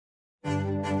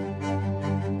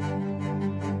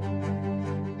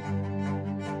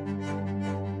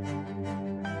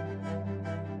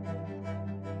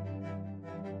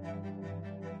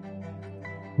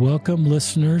Welcome,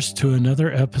 listeners, to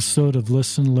another episode of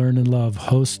Listen, Learn, and Love,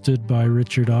 hosted by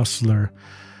Richard Ostler.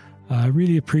 I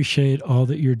really appreciate all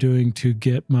that you're doing to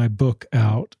get my book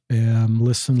out,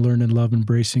 Listen, Learn, and Love,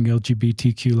 Embracing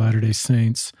LGBTQ Latter-day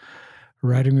Saints.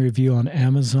 Writing a review on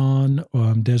Amazon,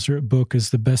 Deseret Book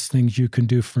is the best things you can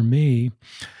do for me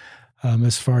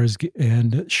as far as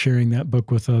and sharing that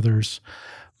book with others.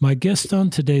 My guest on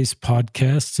today's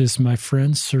podcast is my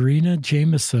friend Serena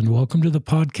Jameson. Welcome to the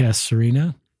podcast,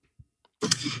 Serena.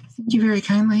 Thank you very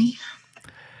kindly.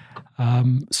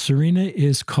 Serena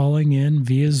is calling in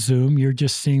via Zoom. You're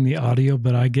just seeing the audio,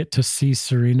 but I get to see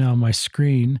Serena on my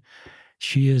screen.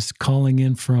 She is calling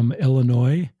in from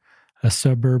Illinois, a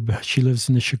suburb. She lives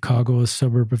in a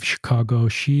suburb of Chicago.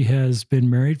 She has been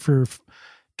married for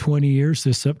 20 years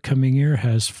this upcoming year,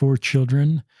 has 4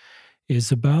 children,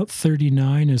 is about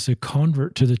 39, is a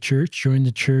convert to the church, joined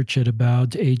the church at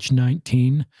about age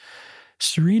 19.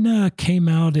 Serena came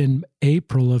out in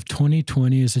April of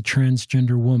 2020 as a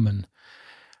transgender woman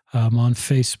on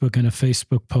Facebook in a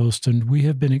Facebook post, and we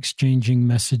have been exchanging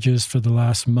messages for the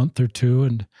last month or two,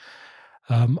 and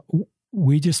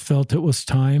we just felt it was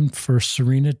time for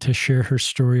Serena to share her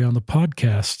story on the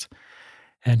podcast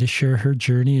and to share her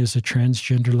journey as a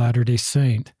transgender Latter-day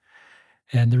Saint.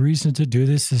 And the reason to do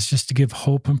this is just to give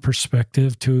hope and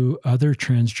perspective to other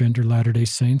transgender Latter-day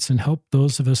Saints and help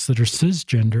those of us that are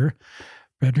cisgender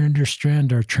better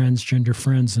understand our transgender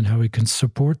friends and how we can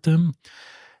support them,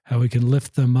 how we can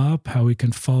lift them up, how we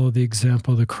can follow the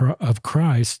example of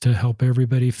Christ to help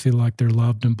everybody feel like they're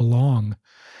loved and belong.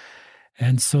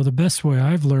 And so the best way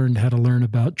I've learned how to learn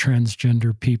about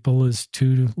transgender people is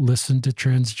to listen to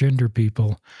transgender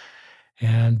people.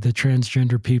 And the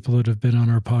transgender people that have been on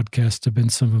our podcast have been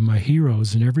some of my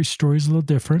heroes. And every story is a little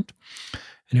different,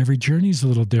 and every journey is a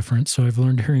little different. So I've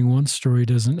learned hearing one story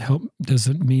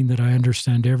doesn't mean that I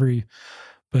understand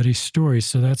everybody's story.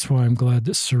 So that's why I'm glad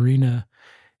that Serena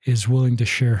is willing to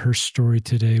share her story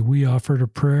today. We offered a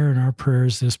prayer, and our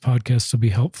prayers, this podcast will be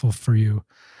helpful for you.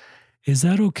 Is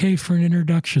that okay for an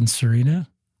introduction, Serena?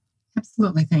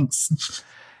 Absolutely, thanks.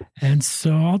 And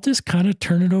so I'll just kind of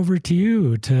turn it over to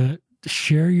you to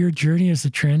share your journey as a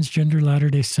transgender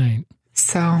Latter-day Saint.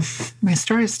 So my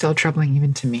story is still troubling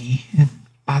even to me. It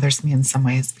bothers me in some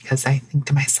ways because I think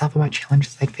to myself about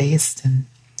challenges I faced and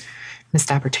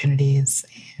missed opportunities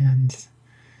and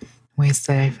ways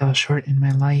that I fell short in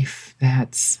my life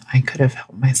that I could have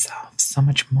helped myself so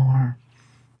much more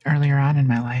earlier on in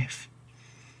my life.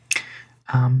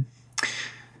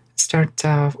 Start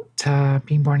to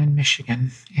being born in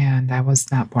Michigan, and I was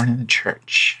not born in the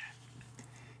church.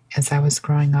 As I was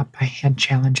growing up, I had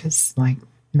challenges like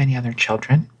many other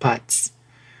children, but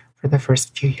for the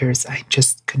first few years, I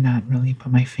just could not really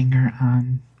put my finger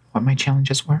on what my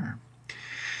challenges were.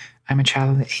 I'm a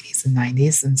child of the 80s and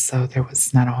 90s, and so there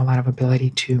was not a whole lot of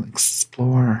ability to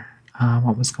explore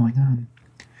what was going on.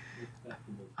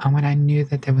 When I knew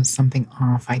that there was something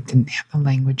off, I didn't have the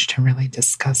language to really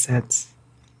discuss it.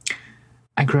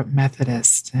 I grew up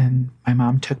Methodist, and my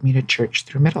mom took me to church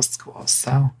through middle school.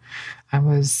 So I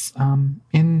was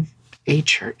in a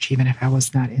church, even if I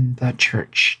was not in the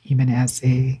church, even as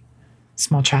a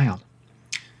small child.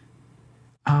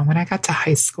 When I got to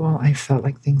high school, I felt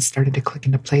like things started to click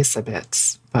into place a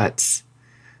bit. But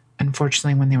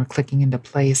unfortunately, when they were clicking into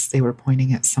place, they were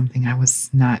pointing at something I was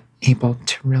not able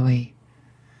to really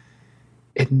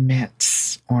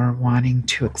admit or wanting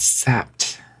to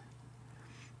accept,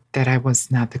 that I was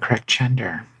not the correct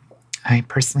gender. I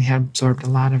personally had absorbed a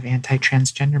lot of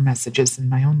anti-transgender messages in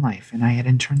my own life, and I had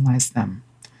internalized them.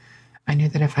 I knew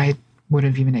that if I would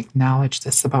have even acknowledged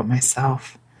this about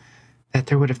myself, that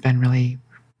there would have been really,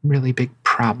 really big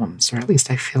problems, or at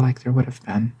least I feel like there would have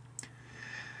been.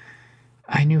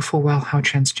 I knew full well how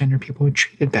transgender people were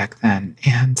treated back then,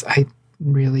 and I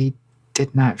really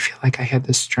did not feel like I had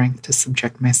the strength to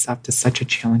subject myself to such a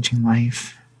challenging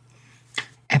life.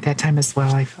 At that time as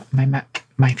well, I met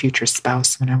my future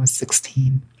spouse when I was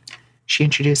 16. She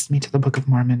introduced me to the Book of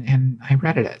Mormon, and I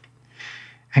read it.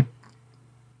 I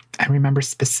remember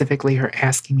specifically her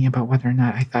asking me about whether or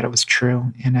not I thought it was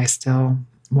true, and I still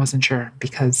wasn't sure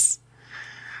because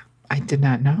I did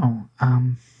not know.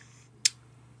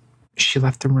 She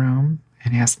left the room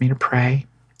and asked me to pray,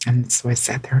 and so I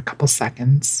sat there a couple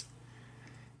seconds,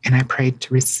 and I prayed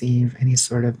to receive any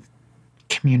sort of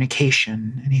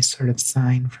communication, any sort of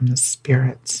sign from the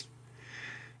spirits.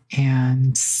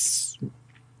 And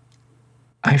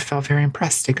I felt very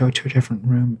impressed to go to a different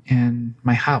room in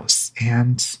my house,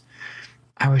 and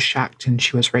I was shocked, and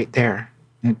she was right there.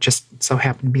 It just so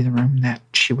happened to be the room that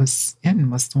she was in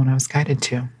was the one I was guided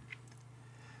to.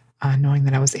 knowing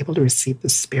that I was able to receive the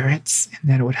spirits and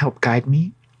that it would help guide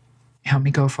me, help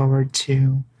me go forward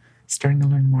to starting to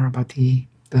learn more about the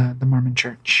Mormon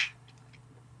Church.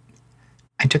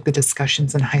 I took the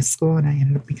discussions in high school, and I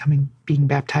ended up being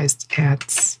baptized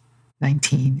at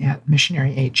 19 at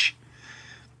missionary age.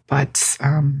 But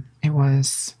it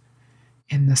was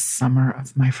in the summer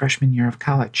of my freshman year of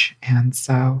college, and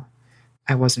so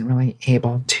I wasn't really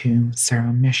able to serve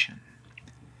a mission.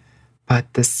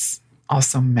 But this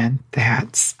also meant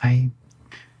that I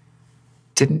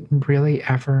didn't really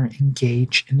ever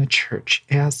engage in the church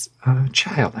as a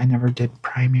child. I never did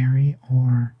primary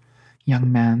or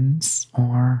young men's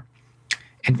or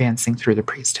advancing through the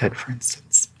priesthood, for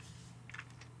instance.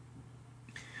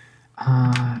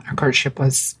 Our courtship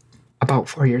was about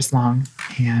 4 years long,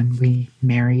 and we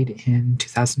married in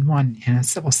 2001 in a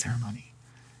civil ceremony.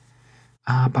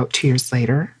 About 2 years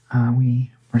later,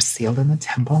 we were sealed in the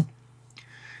temple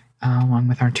along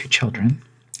with our 2 children.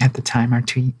 At the time, our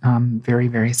 2 very,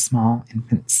 very small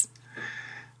infants.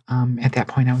 At that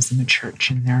point, I was in the church,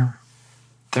 and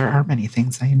there are many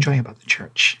things I enjoy about the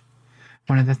church.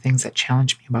 One of the things that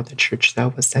challenged me about the church, though,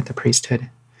 was that the priesthood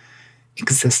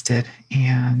existed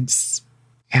and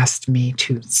asked me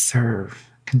to serve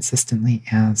consistently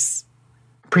as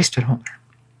a priesthood holder.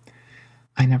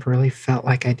 I never really felt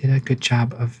like I did a good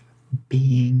job of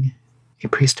being a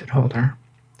priesthood holder.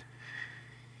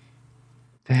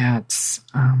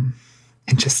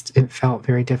 It felt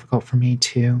very difficult for me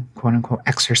to, quote unquote,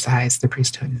 exercise the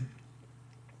priesthood.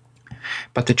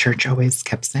 But the church always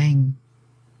kept saying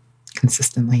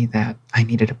consistently that I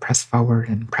needed to press forward,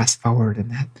 and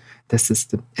that this is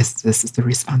the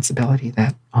responsibility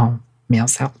that all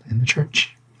males held in the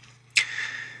church.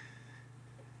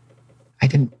 I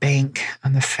didn't bank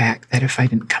on the fact that if I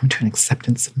didn't come to an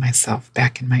acceptance of myself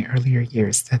back in my earlier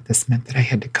years, that this meant that I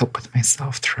had to cope with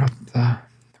myself throughout the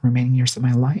remaining years of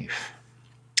my life.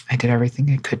 I did everything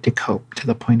I could to cope, to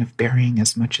the point of burying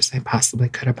as much as I possibly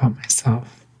could about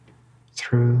myself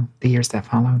through the years that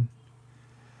followed.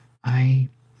 I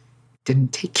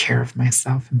didn't take care of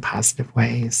myself in positive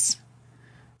ways.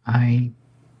 I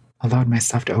allowed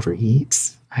myself to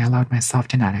overeat. I allowed myself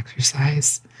to not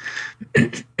exercise.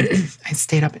 I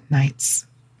stayed up at nights,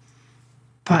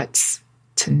 but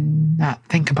to not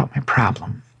think about my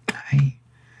problem. I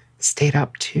stayed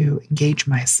up to engage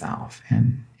myself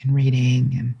in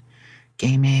reading and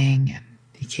gaming and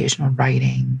the occasional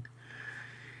writing,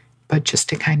 but just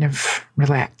to kind of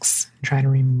relax, try to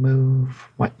remove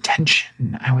what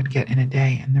tension I would get in a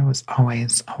day. And there was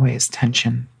always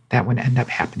tension that would end up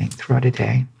happening throughout a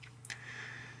day.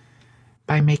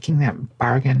 By making that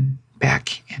bargain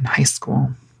back in high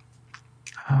school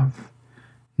of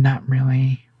not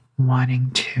really wanting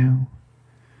to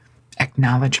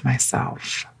acknowledge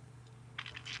myself,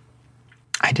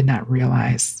 I did not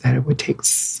realize that it would take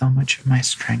so much of my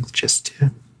strength just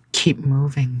to keep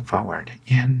moving forward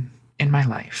in my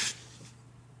life.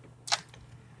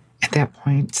 At that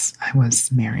point, I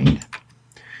was married.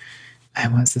 I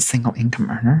was a single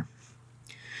income earner.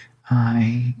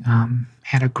 I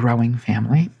had a growing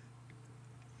family.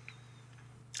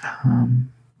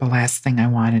 The last thing I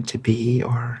wanted to be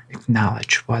or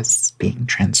acknowledge was being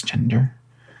transgender,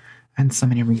 and so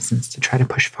many reasons to try to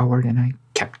push forward. And I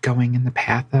kept going in the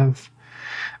path of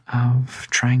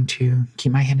trying to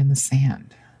keep my head in the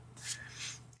sand.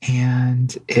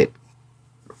 And it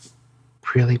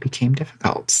really became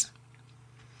difficult.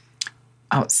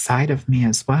 Outside of me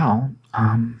as well,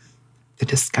 the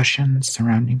discussion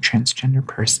surrounding transgender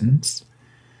persons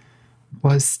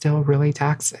was still really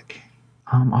toxic,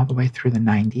 all the way through the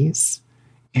 90s,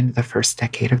 into the first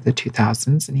decade of the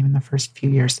 2000s, and even the first few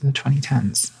years of the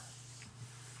 2010s.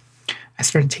 I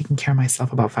started taking care of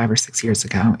myself about 5 or 6 years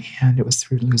ago, and it was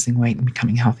through losing weight and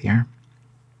becoming healthier.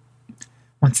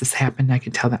 Once this happened, I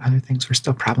could tell that other things were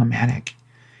still problematic,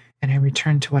 and I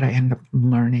returned to what I ended up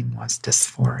learning was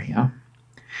dysphoria.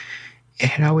 It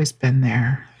had always been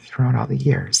there throughout all the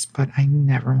years, but I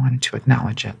never wanted to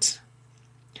acknowledge it.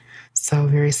 So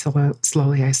very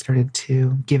slowly, I started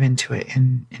to give into it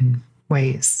in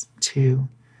ways to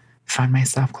find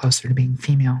myself closer to being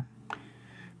female,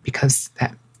 because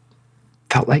that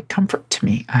felt like comfort to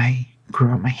me. I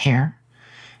grew out my hair.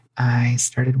 I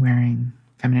started wearing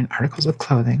feminine articles of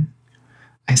clothing.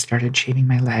 I started shaving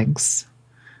my legs.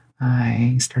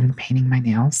 I started painting my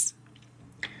nails.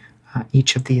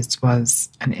 Each of these was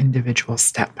an individual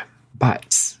step,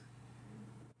 but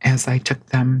as I took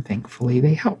them, thankfully,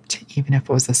 they helped, even if it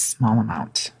was a small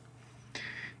amount.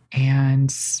 And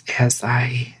as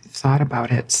I thought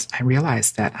about it, I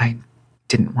realized that I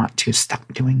didn't want to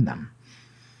stop doing them.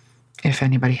 if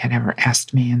anybody had ever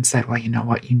asked me and said, well, you know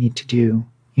what you need to do,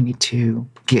 you need to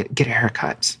get a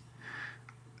haircut,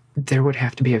 there would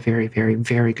have to be a very, very,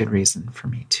 very good reason for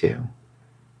me to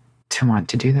want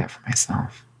to do that for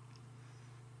myself.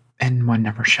 And one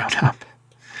never showed up.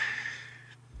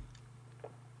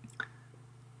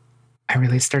 I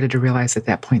really started to realize at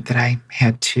that point that I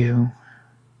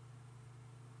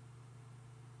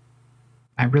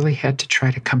really had to try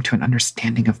to come to an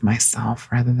understanding of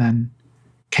myself rather than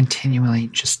continually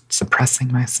just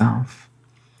suppressing myself.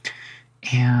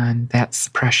 And that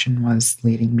suppression was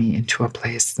leading me into a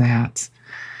place that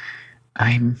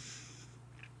I'm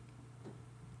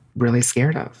really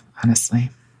scared of, honestly.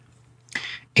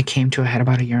 It came to a head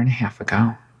about 1.5 years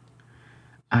ago.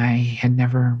 I had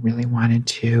never really wanted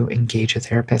to engage a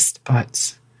therapist,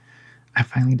 but I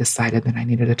finally decided that I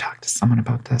needed to talk to someone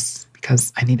about this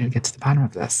because I needed to get to the bottom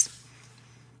of this.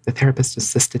 The therapist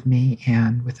assisted me,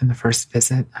 and within the first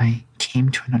visit, I came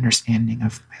to an understanding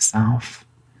of myself.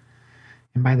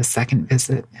 And by the second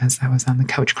visit, as I was on the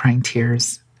couch crying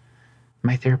tears,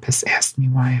 my therapist asked me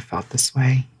why I felt this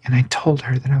way, and I told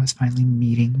her that I was finally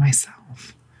meeting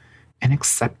myself and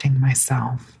accepting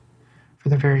myself for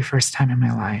the very first time in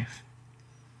my life.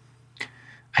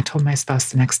 I told my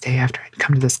spouse the next day after I'd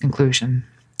come to this conclusion.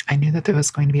 I knew that there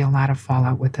was going to be a lot of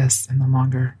fallout with this, and the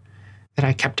longer that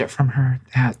I kept it from her,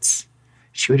 that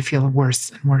she would feel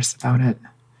worse and worse about it.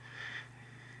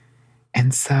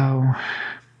 And so,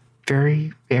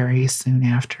 very, very soon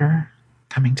after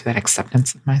coming to that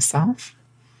acceptance of myself,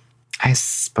 I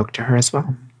spoke to her as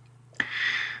well.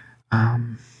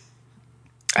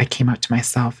 I came out to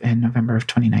myself in November of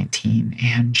 2019,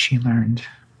 and she learned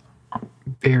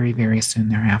very, very soon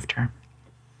thereafter.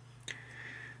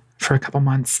 For a couple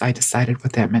months, I decided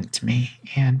what that meant to me,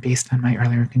 and based on my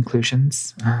earlier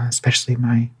conclusions, especially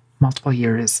my multiple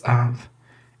years of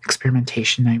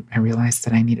experimentation, I realized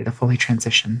that I needed to fully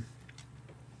transition.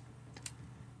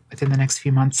 Within the next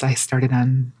few months, I started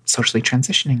on socially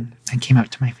transitioning. I came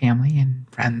out to my family and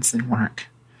friends and work.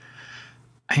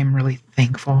 I am really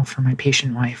thankful for my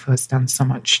patient wife who has done so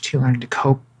much to learn to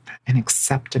cope and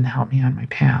accept and help me on my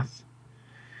path.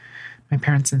 My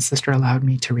parents and sister allowed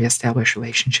me to reestablish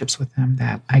relationships with them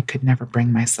that I could never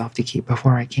bring myself to keep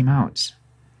before I came out,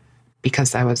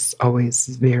 because I was always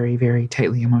very, very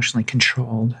tightly emotionally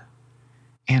controlled,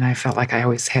 and I felt like I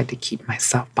always had to keep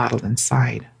myself bottled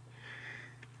inside.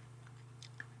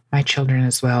 My children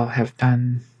as well have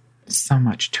done so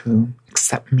much to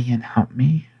accept me and help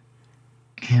me,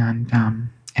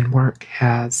 and work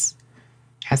has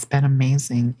been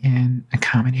amazing in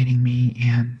accommodating me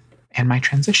and my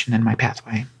transition and my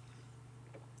pathway.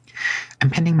 I'm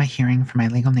pending my hearing for my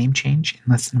legal name change in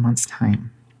less than a month's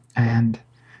time, and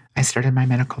I started my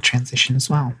medical transition as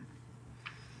well.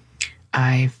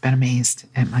 I've been amazed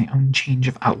at my own change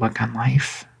of outlook on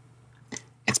life.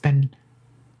 It's been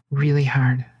really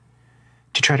hard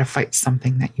to try to fight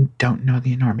something that you don't know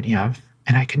the enormity of,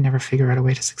 and I could never figure out a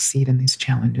way to succeed in these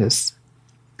challenges.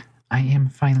 I am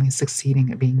finally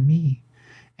succeeding at being me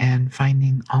and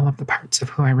finding all of the parts of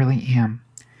who I really am.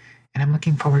 And I'm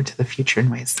looking forward to the future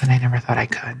in ways that I never thought I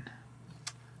could.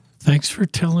 Thanks for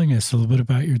telling us a little bit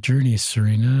about your journey,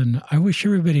 Serena. And I wish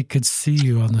everybody could see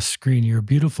you on the screen. You're a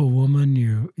beautiful woman.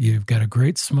 You've got a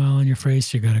great smile on your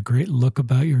face. You've got a great look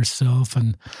about yourself.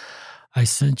 And I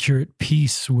sense you're at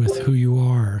peace with who you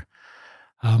are.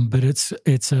 But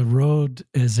it's a road,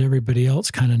 as everybody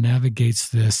else kind of navigates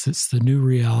this. It's the new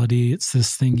reality. It's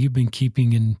this thing you've been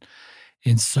keeping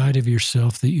inside of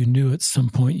yourself that you knew at some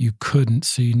point you couldn't,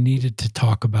 so you needed to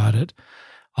talk about it.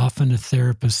 Often a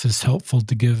therapist is helpful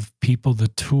to give people the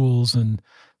tools and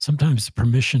sometimes the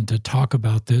permission to talk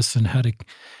about this and how to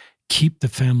keep the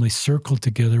family circle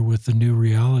together with the new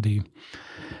reality.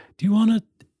 Do you want to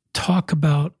talk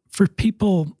about, for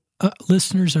people,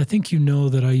 listeners, I think you know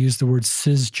that I use the word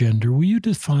cisgender. Will you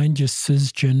define just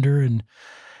cisgender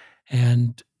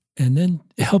and then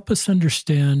help us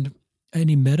understand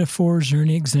any metaphors or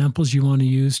any examples you want to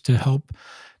use to help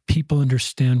people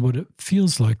understand what it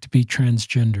feels like to be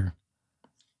transgender?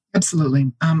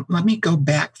 Absolutely. Let me go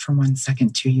back for 1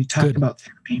 second to you talked about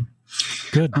therapy.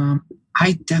 Good.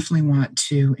 I definitely want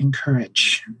to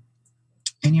encourage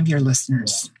any of your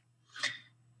listeners.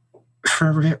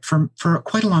 For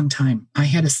quite a long time, I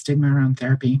had a stigma around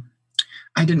therapy.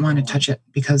 I didn't want to touch it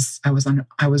because I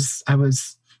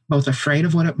was both afraid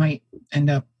of what it might end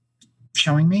up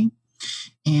showing me.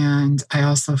 And I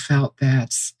also felt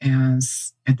that,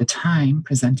 as at the time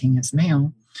presenting as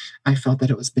male, I felt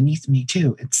that it was beneath me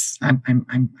too. I'm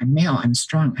male. I'm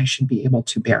strong. I should be able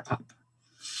to bear up.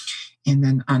 And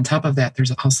then on top of that,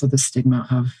 there's also the stigma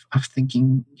of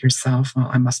thinking yourself, well,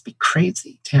 I must be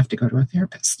crazy to have to go to a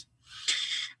therapist.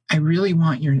 I really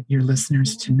want your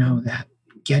listeners to know that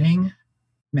getting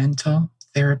mental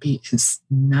therapy is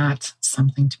not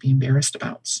something to be embarrassed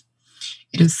about.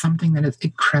 It is something that is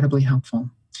incredibly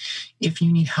helpful. If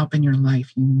you need help in your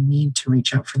life, you need to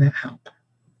reach out for that help.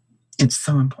 It's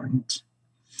so important.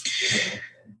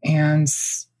 And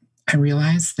I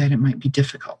realize that it might be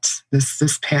difficult.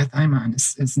 This path I'm on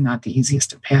is not the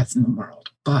easiest of paths in the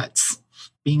world, but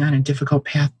being on a difficult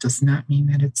path does not mean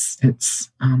that it's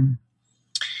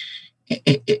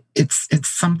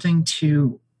something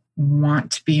to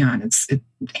want to be on.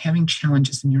 Having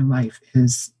challenges in your life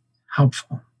is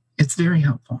helpful. It's very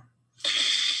helpful.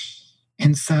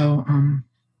 And so,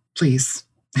 please,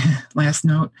 last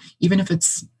note, even if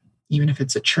it's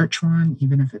a church one,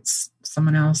 even if it's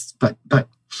someone else, but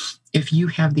if you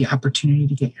have the opportunity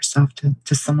to get yourself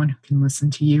to someone who can listen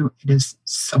to you, it is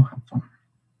so helpful.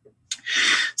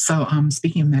 So,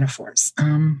 speaking of metaphors,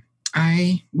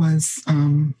 I was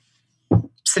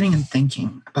sitting and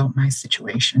thinking about my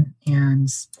situation, and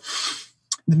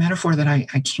the metaphor that I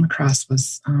came across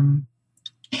was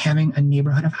having a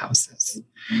neighborhood of houses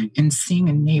and seeing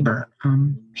a neighbor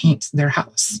paint their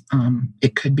house.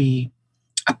 It could be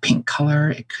a pink color.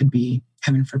 It could be,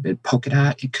 heaven forbid, polka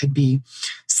dot. It could be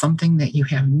something that you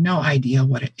have no idea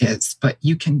what it is, but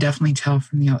you can definitely tell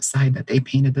from the outside that they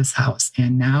painted this house,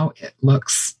 and now it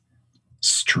looks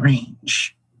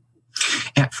strange.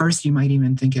 At first, you might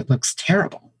even think it looks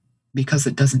terrible because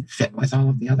it doesn't fit with all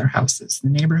of the other houses. The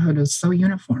neighborhood is so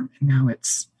uniform, and now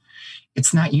it's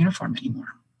not uniform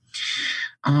anymore.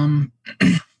 On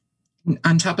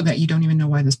top of that, you don't even know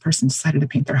why this person decided to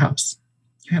paint their house.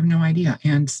 You have no idea.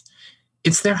 And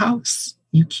it's their house.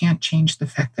 You can't change the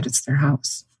fact that it's their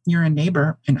house. You're a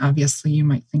neighbor, and obviously you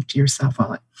might think to yourself,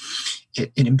 well,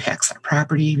 it impacts our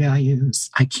property values.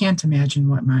 I can't imagine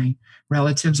what my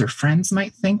relatives or friends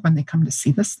might think when they come to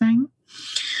see this thing.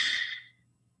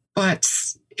 But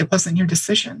it wasn't your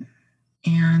decision.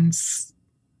 And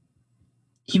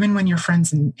even when your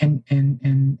friends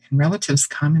and relatives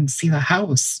come and see the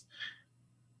house,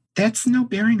 that's no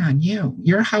bearing on you.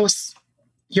 Your house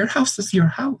is your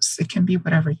house. It can be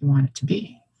whatever you want it to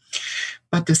be.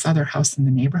 But this other house in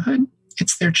the neighborhood,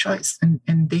 it's their choice,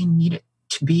 and they need it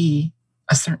to be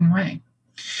a certain way.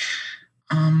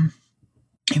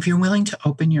 If you're willing to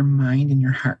open your mind and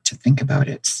your heart to think about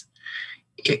it,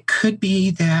 it could be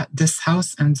that this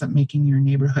house ends up making your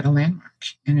neighborhood a landmark,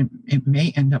 and it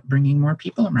may end up bringing more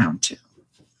people around too.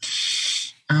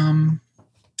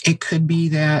 It could be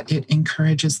that it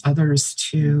encourages others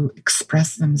to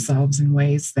express themselves in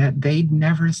ways that they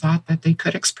never thought that they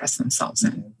could express themselves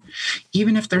in,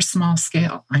 even if they're small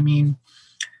scale. I mean,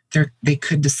 they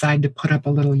could decide to put up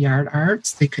a little yard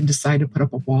art. They could decide to put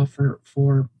up a wall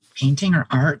for painting or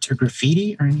art or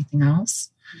graffiti or anything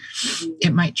else.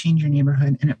 It might change your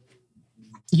neighborhood, and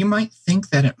you might think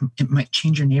that it might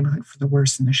change your neighborhood for the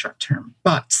worse in the short term.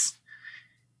 But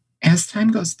as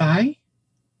time goes by,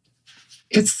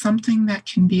 it's something that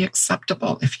can be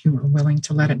acceptable if you are willing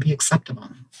to let it be acceptable.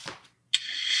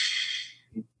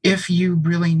 If you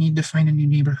really need to find a new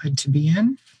neighborhood to be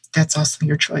in, that's also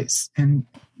your choice. And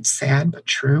sad but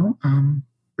true,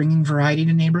 bringing variety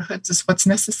to neighborhoods is what's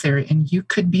necessary. And you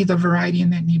could be the variety in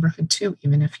that neighborhood too,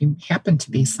 even if you happen to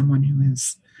be someone who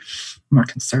is more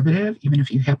conservative, even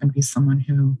if you happen to be someone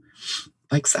who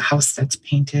likes a house that's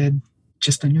painted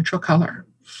just a neutral color.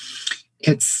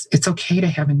 It's okay to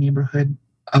have a neighborhood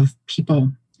of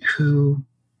people who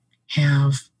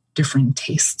have different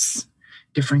tastes,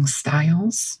 different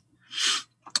styles,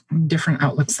 different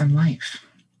outlooks on life.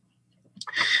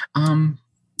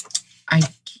 I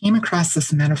came across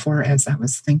this metaphor as I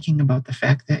was thinking about the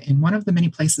fact that in one of the many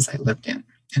places I lived in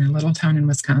a little town in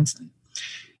Wisconsin,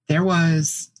 there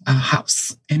was a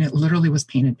house, and it literally was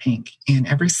painted pink. And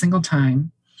every single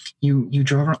time you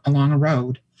drove along a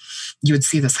road, you would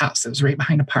see this house. It was right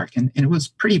behind a park, and it was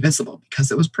pretty visible because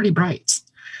it was pretty bright.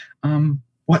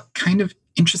 What kind of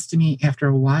interested me after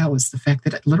a while was the fact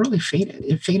that it literally faded.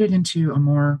 It faded into a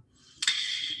more,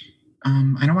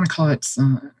 I don't want to call it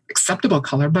acceptable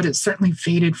color, but it certainly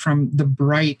faded from the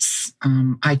bright,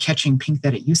 eye-catching pink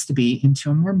that it used to be into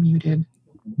a more muted,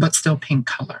 but still pink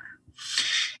color.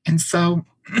 And so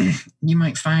you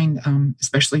might find,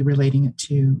 especially relating it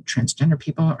to transgender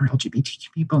people or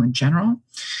LGBTQ people in general,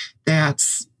 that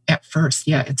at first,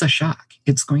 yeah, it's a shock.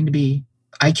 It's going to be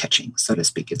eye-catching, so to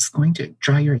speak. It's going to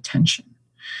draw your attention.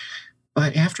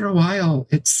 But after a while,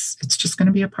 it's just going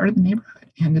to be a part of the neighborhood.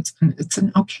 And it's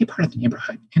an okay part of the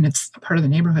neighborhood. And it's a part of the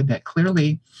neighborhood that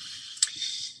clearly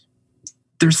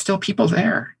there's still people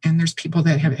there, and there's people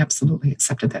that have absolutely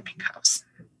accepted that pink house.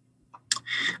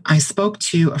 I spoke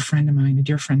to a friend of mine, a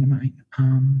dear friend of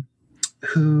mine,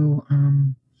 who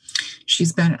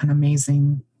she's been an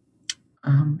amazing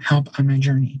help on my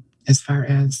journey as far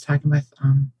as talking about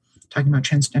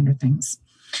transgender things.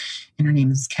 And her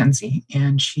name is Kenzie.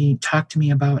 And she talked to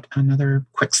me about another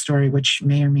quick story, which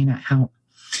may or may not help,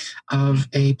 of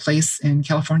a place in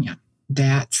California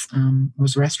that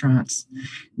was restaurants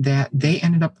that they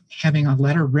ended up having a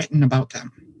letter written about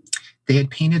them. They had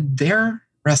painted their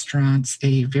restaurants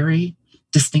a very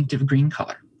distinctive green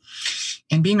color.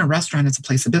 And being a restaurant is a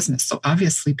place of business. So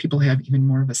obviously people have even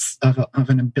more of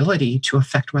an ability to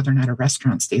affect whether or not a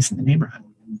restaurant stays in the neighborhood.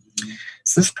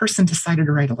 So this person decided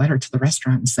to write a letter to the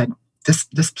restaurant and said,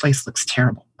 this place looks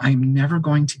terrible. I'm never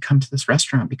going to come to this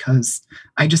restaurant because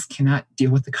I just cannot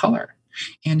deal with the color.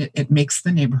 And it makes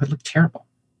the neighborhood look terrible.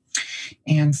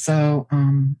 And so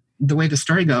the way the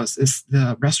story goes is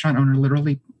the restaurant owner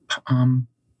literally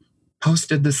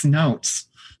posted this note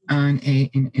on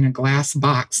in a glass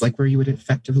box, like where you would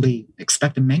effectively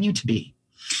expect a menu to be.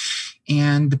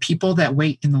 And the people that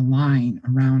wait in the line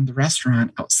around the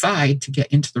restaurant outside to get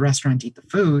into the restaurant to eat the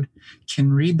food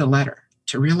can read the letter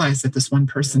to realize that this one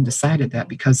person decided that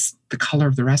because the color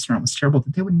of the restaurant was terrible,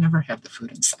 that they would never have the food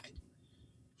inside.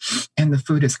 And the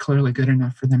food is clearly good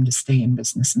enough for them to stay in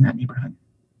business in that neighborhood.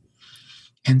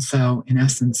 And so, in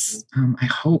essence, I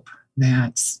hope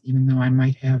that even though I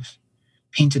might have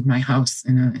painted my house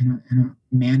in a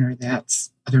manner that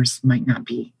others might not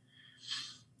be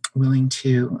willing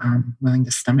to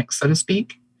stomach, so to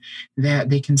speak, that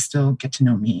they can still get to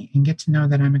know me and get to know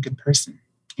that I'm a good person.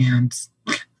 And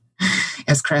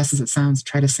as crass as it sounds,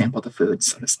 try to sample the food,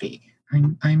 so to speak.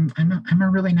 I'm a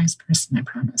really nice person, I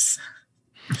promise.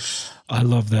 I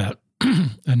love that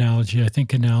analogy. I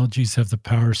think analogies have the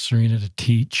power, Serena, to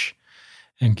teach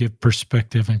and give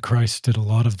perspective, and Christ did a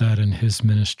lot of that in his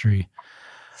ministry.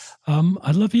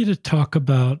 I'd love you to talk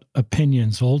about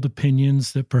opinions, old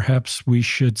opinions that perhaps we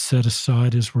should set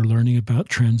aside as we're learning about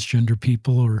transgender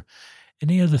people, or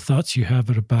any other thoughts you have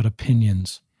about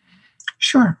opinions.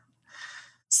 Sure.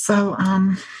 So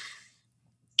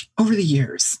over the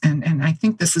years, and I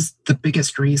think this is the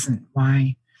biggest reason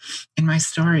why in my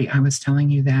story I was telling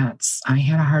you that I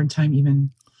had a hard time even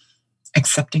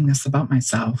accepting this about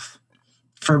myself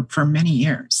for many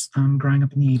years, growing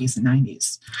up in the 80s and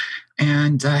 90s.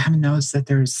 And heaven knows that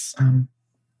there's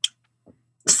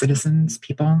citizens,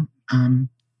 people,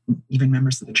 even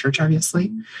members of the church,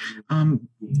 obviously.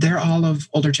 They're all of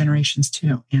older generations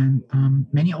too. And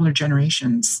many older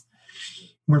generations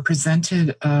were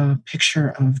presented a picture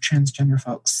of transgender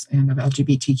folks and of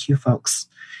LGBTQ folks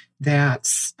that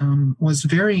was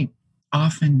very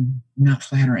often not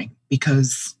flattering,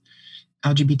 because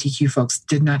LGBTQ folks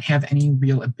did not have any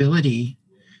real ability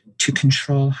to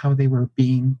control how they were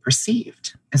being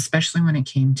perceived, especially when it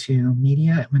came to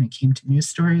media, when it came to news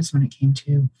stories, when it came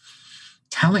to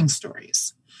telling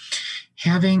stories.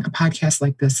 Having a podcast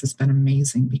like this has been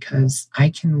amazing because I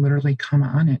can literally come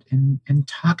on it and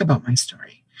talk about my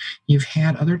story. You've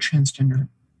had other transgender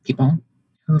people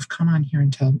who have come on here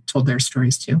and told their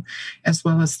stories too, as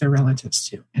well as their relatives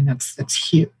too. And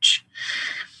that's huge.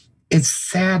 It's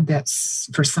sad that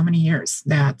for so many years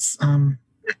that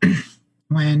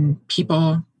when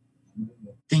people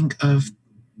think of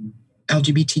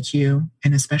LGBTQ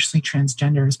and especially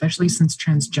transgender, especially since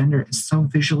transgender is so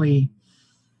visually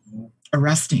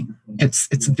arresting,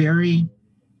 it's very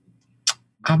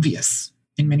obvious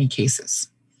in many cases.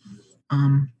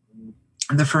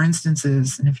 The for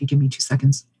instances, and if you give me 2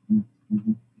 seconds,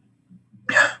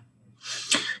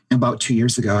 about 2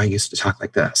 years ago, I used to talk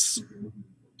like this.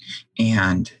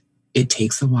 And it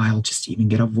takes a while just to even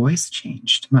get a voice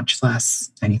changed, much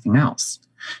less anything else.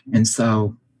 And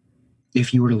so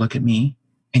if you were to look at me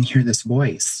and hear this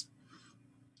voice,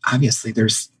 obviously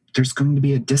there's going to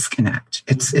be a disconnect.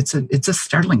 It's a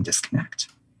startling disconnect.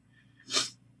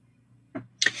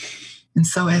 And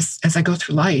so as I go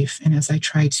through life and as I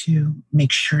try to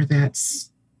make sure that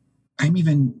I'm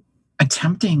even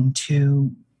attempting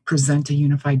to present a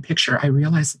unified picture, I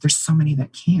realize that there's so many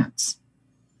that can't.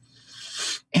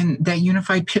 And that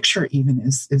unified picture even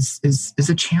is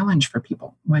a challenge for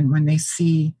people. When they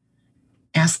see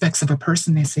aspects of a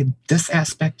person, they say, this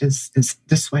aspect is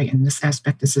this way and this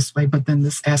aspect is this way, but then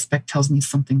this aspect tells me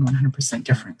something 100%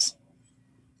 different.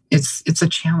 It's a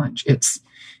challenge. It's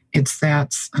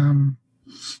that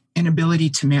inability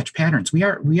to match patterns. We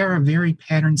are a very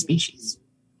pattern species.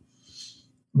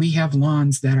 We have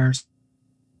lawns that are,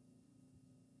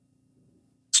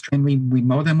 and we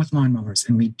mow them with lawnmowers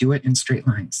and we do it in straight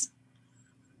lines.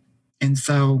 And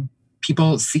so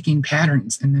people seeking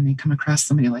patterns, and then they come across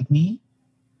somebody like me,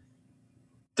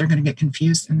 they're going to get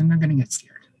confused, and then they're going to get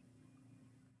scared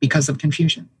because of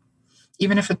confusion,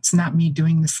 even if it's not me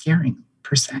doing the scaring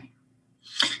per se.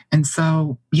 And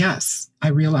so, yes, I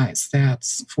realize that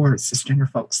for cisgender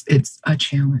folks, it's a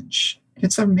challenge.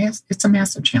 It's a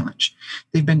massive challenge.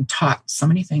 They've been taught so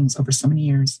many things over so many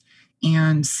years,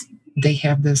 and they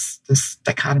have this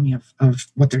dichotomy of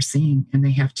what they're seeing, and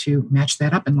they have to match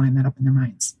that up and line that up in their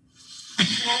minds.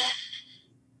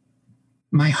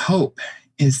 My hope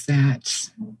is that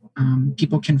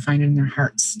people can find it in their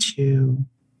hearts to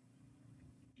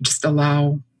just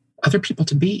allow other people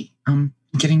to be.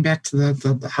 Getting back to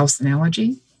the house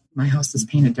analogy, my house is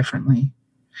painted differently.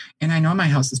 And I know my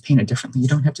house is painted differently. You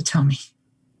don't have to tell me.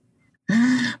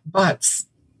 But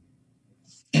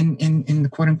in the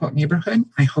quote unquote neighborhood,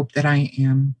 I hope that I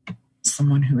am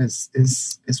someone who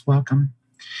is welcome.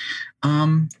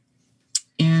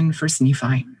 In First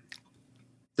Nephi,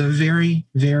 the very,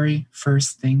 very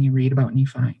first thing you read about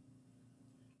Nephi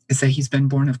is that he's been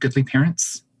born of goodly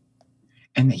parents,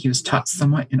 and that he was taught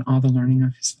somewhat in all the learning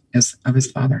of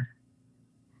his father.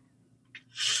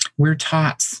 We're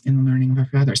taught in the learning of our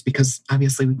fathers because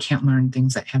obviously we can't learn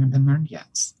things that haven't been learned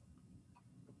yet.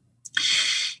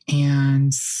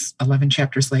 And 11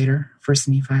 chapters later, 1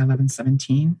 Nephi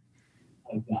 11:17.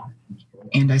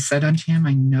 And I said unto him,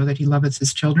 I know that he loveth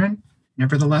his children.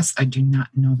 Nevertheless, I do not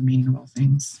know the meaning of all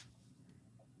things.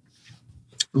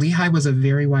 Lehi was a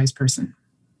very wise person,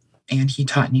 and he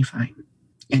taught Nephi.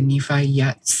 And Nephi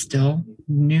yet still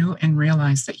knew and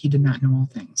realized that he did not know all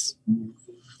things.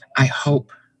 I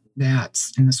hope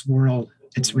that in this world,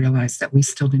 it's realized that we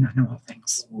still do not know all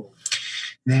things,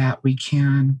 that we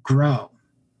can grow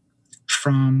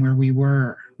from where we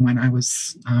were when I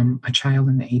was a child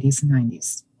in the 80s and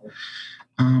 90s,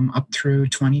 up through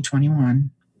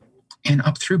 2021, and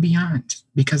up through beyond,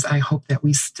 because I hope that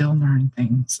we still learn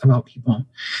things about people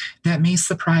that may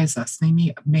surprise us. They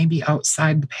may be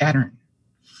outside the pattern.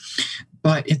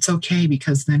 But it's okay,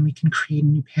 because then we can create a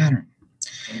new pattern.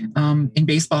 In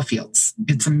baseball fields,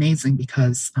 it's amazing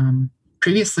because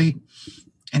previously,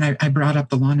 and I brought up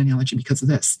the lawn analogy because of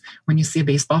this, when you see a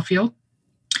baseball field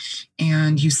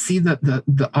and you see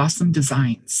the awesome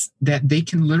designs that they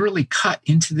can literally cut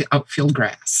into the outfield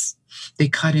grass. They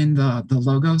cut in the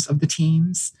logos of the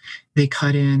teams. They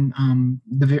cut in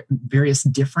the various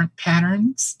different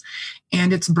patterns.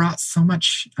 And it's brought so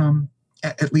much,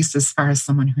 at least as far as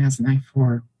someone who has an eye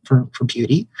for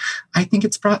beauty, I think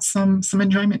it's brought some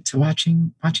enjoyment to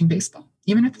watching baseball,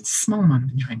 even if it's a small amount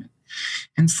of enjoyment.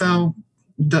 And so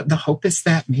the hope is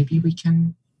that maybe we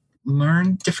can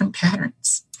learn different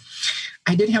patterns.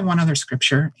 I did have one other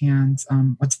scripture, and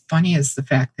what's funny is the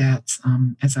fact that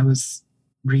as I was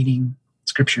reading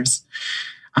scriptures,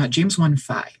 James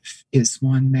 1:5 is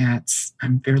one that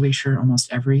I'm fairly sure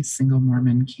almost every single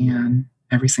Mormon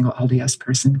every single LDS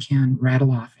person can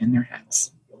rattle off in their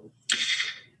heads.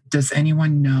 Does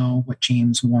anyone know what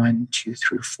James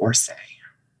 1:2-4 say?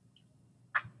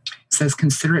 It says,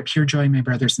 consider it pure joy, my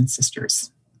brothers and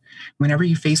sisters, whenever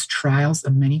you face trials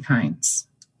of many kinds,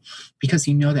 because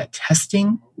you know that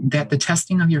the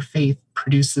testing of your faith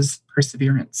produces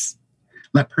perseverance.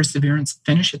 Let perseverance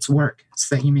finish its work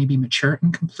so that you may be mature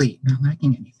and complete, not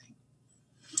lacking anything.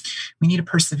 We need to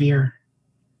persevere.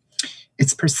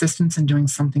 It's persistence in doing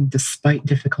something despite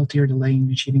difficulty or delay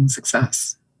in achieving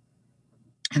success.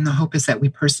 And the hope is that we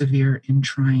persevere in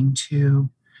trying to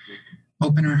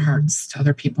open our hearts to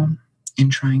other people, in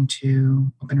trying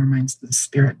to open our minds to the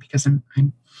Spirit, because I'm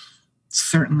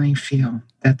certainly feel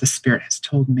that the Spirit has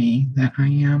told me that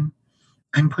I'm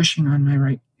pushing on my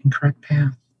right and correct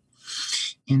path.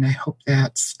 And I hope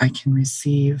that I can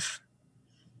receive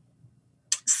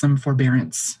some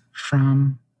forbearance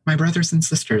from my brothers and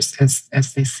sisters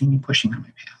as they see me pushing on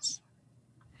my path.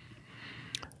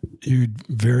 You're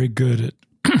very good at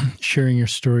sharing your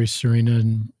story, Serena,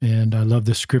 and I love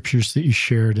the scriptures that you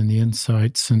shared and the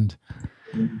insights. And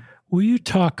will you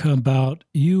talk about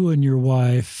you and your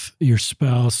wife, your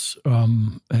spouse,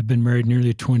 have been married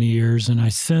nearly 20 years, and I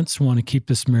sense want to keep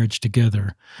this marriage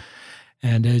together.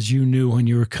 And as you knew when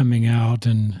you were coming out,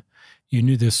 and you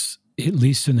knew this, at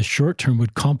least in the short term,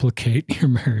 would complicate your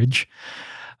marriage,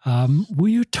 will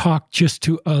you talk just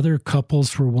to other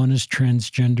couples where one is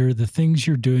transgender, the things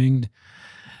you're doing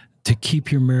to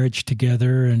keep your marriage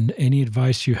together, and any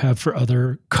advice you have for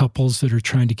other couples that are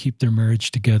trying to keep their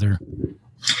marriage together?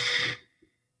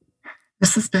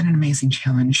 This has been an amazing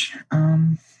challenge.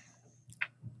 The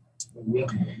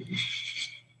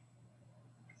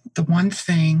one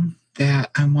thing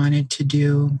that I wanted to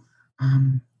do,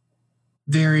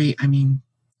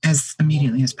 as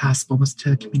immediately as possible was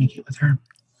to communicate with her.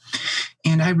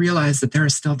 And I realized that there are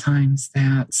still times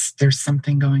that there's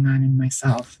something going on in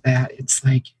myself that it's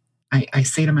like, I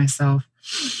say to myself,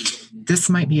 this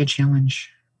might be a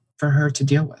challenge for her to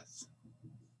deal with,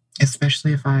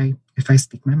 especially if I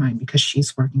speak my mind, because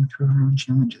she's working through her own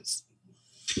challenges.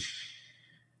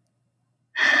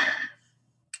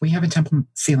 We have a temple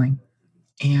ceiling,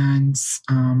 and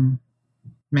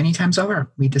many times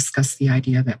over, we discussed the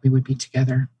idea that we would be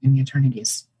together in the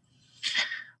eternities.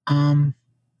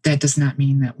 That does not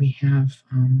mean that we have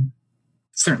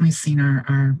certainly seen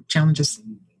our challenges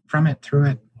from it, through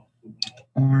it,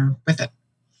 or with it.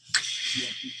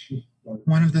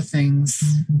 One of the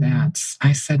things that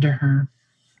I said to her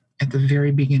at the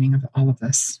very beginning of all of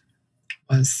this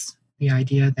was the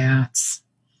idea that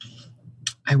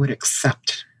I would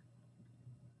accept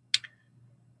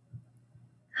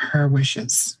her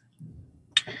wishes,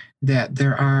 that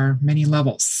there are many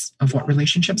levels of what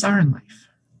relationships are in life.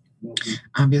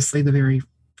 Obviously, the very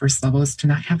first level is to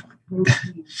not have one.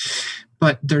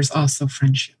 But there's also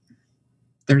friendship.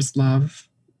 There's love.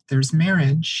 There's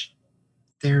marriage.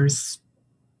 There's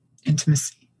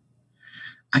intimacy.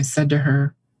 I said to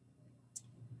her,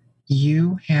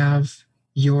 you have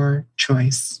your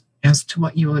choice as to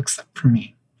what you will accept from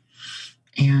me.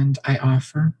 And I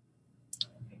offer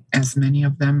as many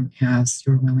of them as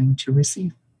you're willing to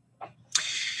receive.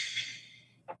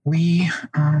 We,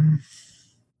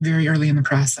 very early in the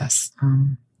process,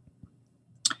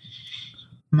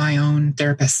 my own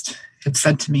therapist had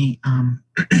said to me,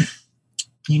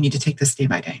 you need to take this day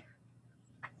by day.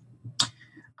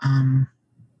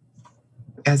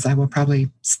 As I will probably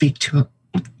speak to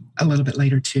a little bit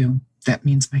later too, that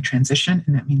means my transition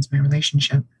and that means my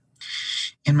relationship.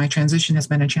 And my transition has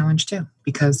been a challenge too,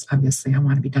 because obviously I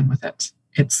want to be done with it.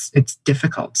 It's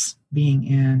difficult being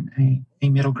in a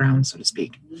middle ground, so to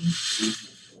speak.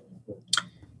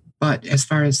 But as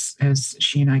far as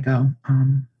she and I go,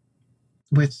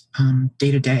 with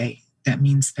day to day, that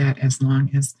means that as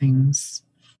long as things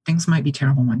might be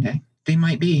terrible one day, they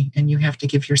might be, and you have to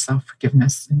give yourself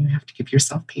forgiveness and you have to give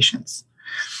yourself patience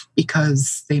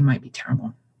because they might be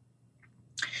terrible.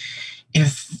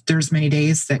 If there's many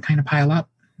days that kind of pile up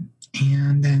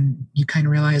and then you kind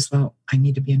of realize, well, I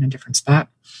need to be in a different spot.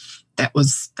 That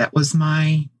was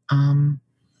my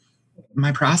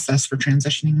my process for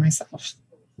transitioning myself,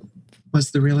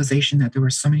 was the realization that there were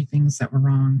so many things that were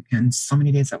wrong and so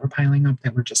many days that were piling up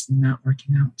that were just not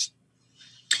working out.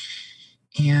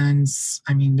 And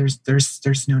I mean,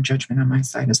 there's no judgment on my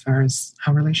side as far as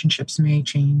how relationships may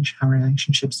change, how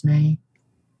relationships may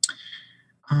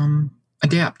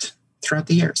adapt throughout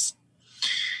the years.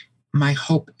 My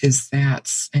hope is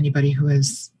that anybody who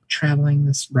is traveling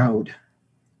this road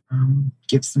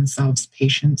gives themselves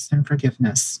patience and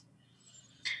forgiveness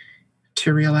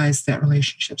to realize that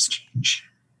relationships change.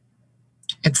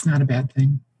 It's not a bad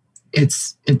thing.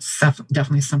 It's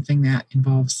definitely something that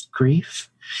involves grief.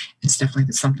 It's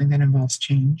definitely something that involves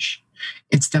change.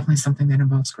 It's definitely something that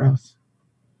involves growth.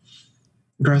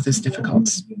 Growth is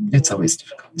difficult. It's always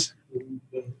difficult.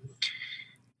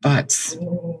 But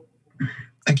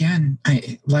again,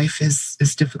 life is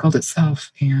difficult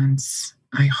itself, and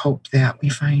I hope that we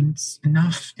find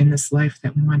enough in this life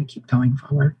that we want to keep going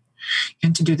forward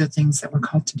and to do the things that we're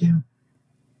called to do.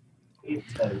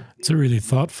 It's a really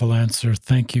thoughtful answer.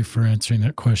 Thank you for answering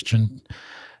that question.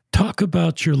 Talk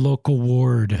about your local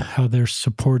ward, how they're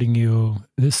supporting you.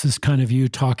 This is kind of you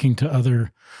talking to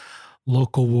other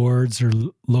local wards or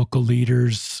local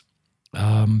leaders,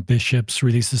 bishops,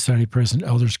 Relief Society president,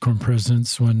 elders quorum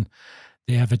presidents, when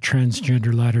they have a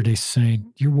transgender Latter-day Saint.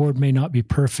 Your ward may not be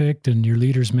perfect and your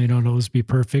leaders may not always be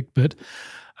perfect, but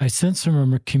I sense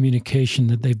from our communication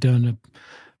that they've done a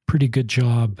pretty good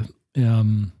job.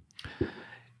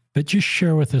 But just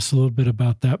share with us a little bit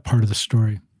about that part of the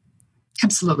story.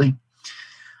 Absolutely.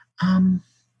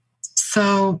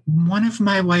 So one of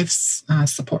my wife's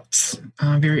supports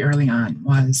very early on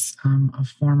was a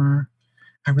former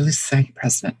Relief Society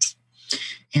president.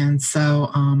 And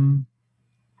so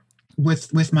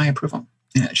with my approval,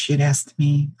 she had asked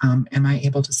me, am I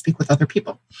able to speak with other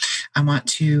people? I want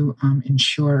to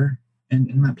ensure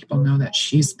and let people know that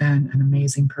she's been an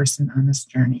amazing person on this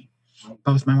journey,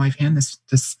 both my wife and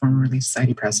this former Relief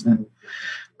Society president.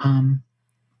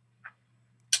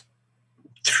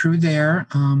 Through there,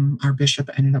 our bishop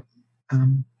ended up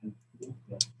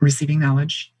receiving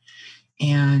knowledge.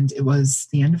 And it was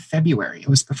the end of February, it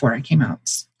was before I came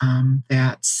out,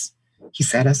 that he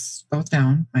sat us both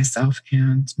down, myself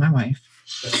and my wife,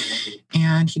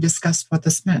 and he discussed what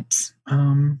this meant.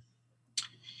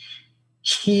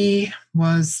 He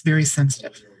was very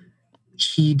sensitive.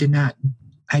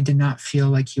 I did not feel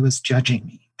like he was judging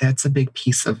me. That's a big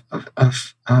piece of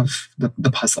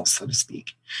the puzzle, so to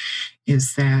speak,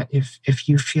 is that if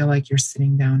you feel like you're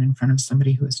sitting down in front of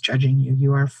somebody who is judging you,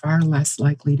 you are far less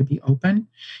likely to be open.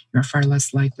 You're far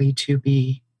less likely to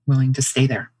be willing to stay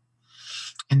there.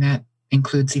 And that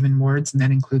includes even words, and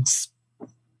that includes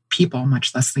people,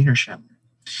 much less leadership.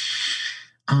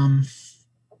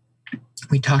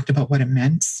 We talked about what it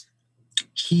meant.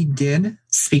 He did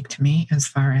speak to me as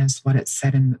far as what it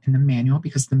said in the manual,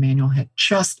 because the manual had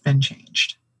just been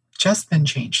changed at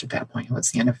that point. It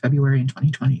was the end of February in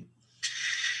 2020.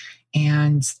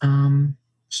 And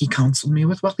he counseled me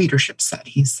with what leadership said.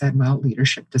 He said, well,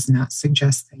 leadership does not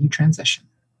suggest that you transition.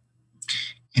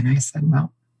 And I said,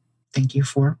 well, thank you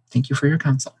for your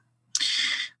counsel.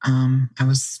 I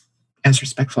was as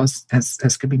respectful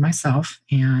as could be myself.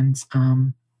 And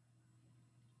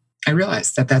I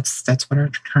realized that that's what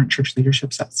our current church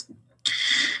leadership says.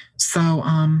 So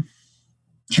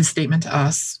his statement to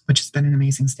us, which has been an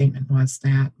amazing statement, was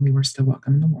that we were still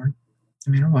welcome in the ward,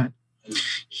 no matter what.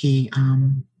 He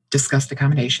discussed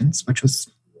accommodations, which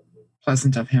was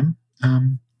pleasant of him.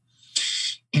 And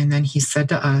then he said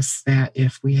to us that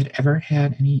if we had ever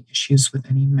had any issues with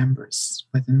any members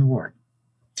within the ward,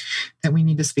 that we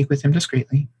need to speak with him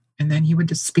discreetly. And then he would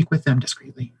just speak with them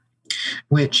discreetly,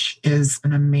 which is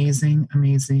an amazing,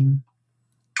 amazing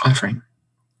offering.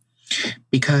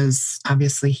 Because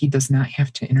obviously he does not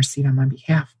have to intercede on my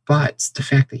behalf, but the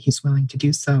fact that he's willing to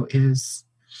do so is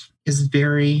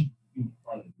very,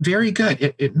 very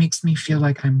good. It makes me feel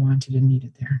like I'm wanted and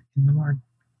needed there in the ward.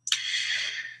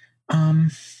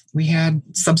 We had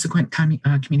subsequent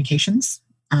communications.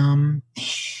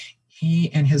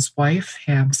 He and his wife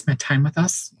have spent time with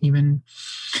us, even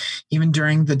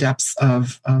during the depths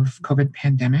of COVID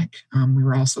pandemic. We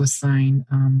were also assigned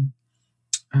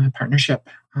partnership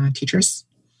teachers,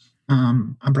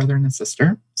 a brother and a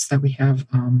sister, so that we have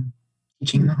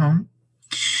teaching in the home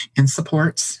and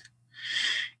supports.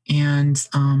 And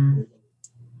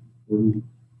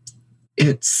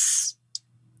it's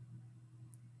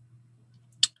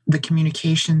the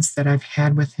communications that I've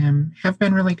had with him have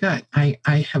been really good.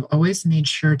 I have always made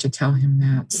sure to tell him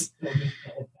that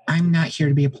I'm not here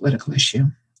to be a political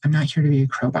issue. I'm not here to be a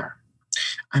crowbar.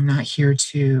 I'm not here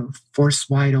to force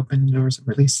wide open the doors of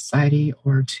Relief Society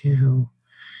or to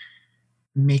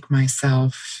make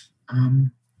myself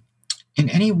in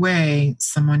any way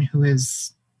someone who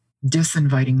is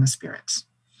disinviting the spirits.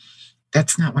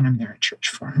 That's not what I'm there at church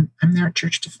for. I'm there at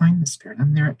church to find the Spirit.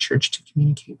 I'm there at church to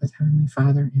communicate with Heavenly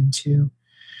Father and to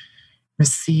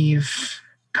receive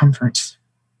comfort,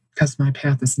 because my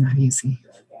path is not easy.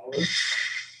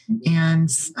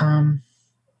 And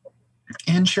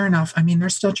sure enough, I mean,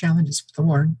 there's still challenges with the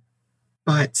ward,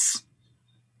 but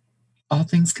all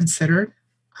things considered,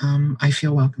 I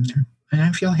feel welcome there, and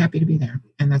I feel happy to be there,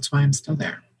 and that's why I'm still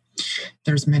there.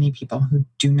 There's many people who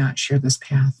do not share this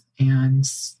path, and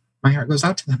my heart goes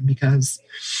out to them because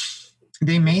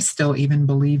they may still even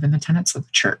believe in the tenets of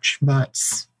the church, but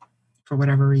for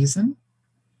whatever reason,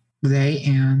 they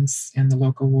and the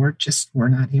local ward just were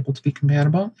not able to be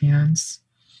compatible, and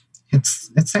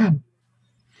it's sad.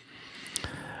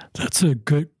 That's a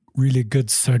really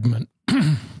good segment.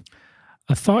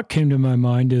 A thought came to my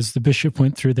mind as the bishop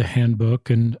went through the handbook,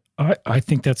 and I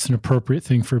think that's an appropriate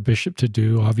thing for a bishop to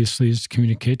do, obviously, is to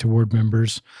communicate to ward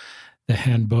members the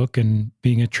handbook, and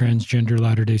being a transgender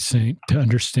Latter-day Saint, to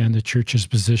understand the church's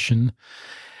position.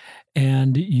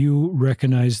 And you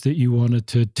recognized that you wanted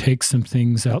to take some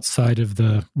things outside of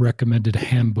the recommended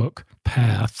handbook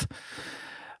path.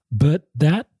 But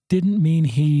that didn't mean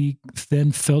he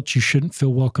then felt you shouldn't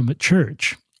feel welcome at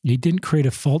church. He didn't create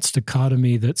a false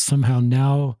dichotomy that somehow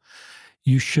now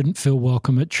you shouldn't feel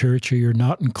welcome at church, or you're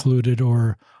not included,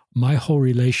 or my whole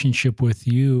relationship with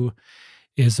you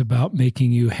is about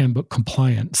making you handbook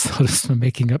compliant. So I'm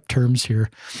making up terms here.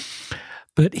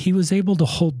 But he was able to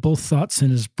hold both thoughts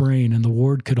in his brain, and the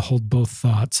ward could hold both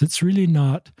thoughts. It's really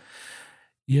not,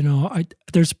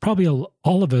 there's probably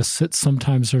all of us that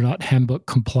sometimes are not handbook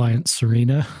compliant,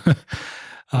 Serena.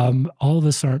 All of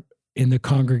us aren't in the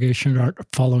congregation, aren't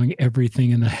following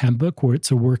everything in the handbook, where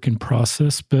it's a work in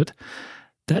process, but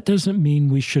that doesn't mean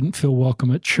we shouldn't feel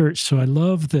welcome at church. So I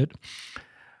love that,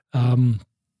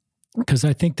 because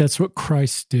I think that's what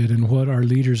Christ did, and what our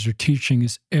leaders are teaching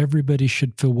is everybody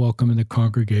should feel welcome in the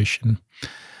congregation.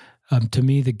 To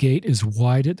me, the gate is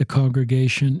wide at the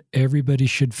congregation. Everybody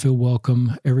should feel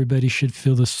welcome. Everybody should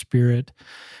feel the Spirit.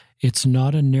 It's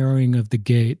not a narrowing of the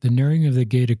gate. The narrowing of the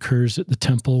gate occurs at the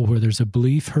temple, where there's a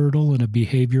belief hurdle and a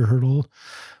behavior hurdle.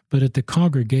 But at the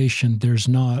congregation, there's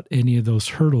not any of those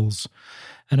hurdles.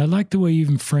 And I like the way you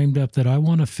even framed up that I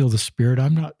want to feel the Spirit.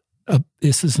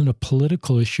 This isn't a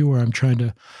political issue where I'm trying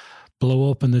to blow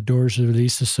open the doors of the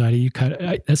Relief Society.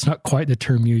 That's not quite the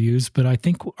term you use, but I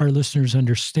think our listeners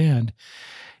understand.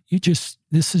 This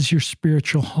is your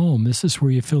spiritual home. This is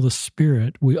where you feel the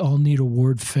Spirit. We all need a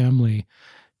Ward family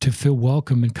to feel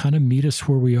welcome and kind of meet us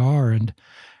where we are and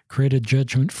create a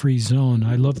judgment-free zone.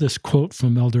 I love this quote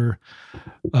from Elder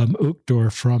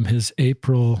Uchtdorf from his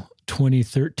April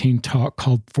 2013 talk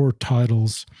called Four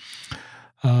Titles.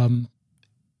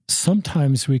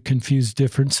 Sometimes we confuse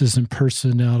differences in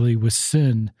personality with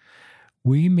sin.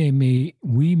 We may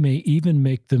even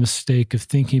make the mistake of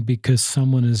thinking because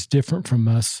someone is different from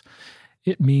us,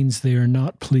 it means they are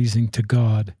not pleasing to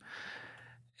God.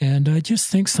 And I just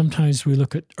think sometimes we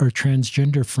look at our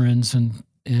transgender friends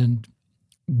and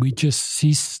we just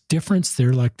see difference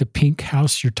there, like the pink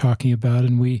house you're talking about,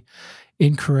 and we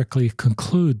incorrectly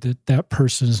conclude that that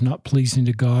person is not pleasing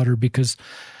to God, or because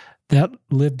that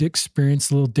lived experience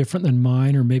a little different than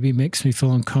mine, or maybe makes me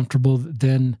feel uncomfortable,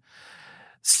 then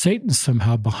Satan's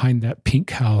somehow behind that pink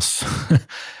house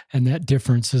and that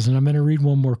differences. And I'm going to read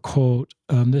one more quote.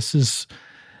 This is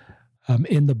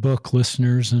in the book,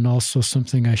 listeners, and also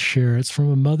something I share. It's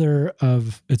from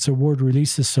it's a Ward Relief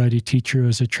Society teacher who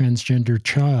was a transgender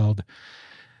child.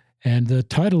 And the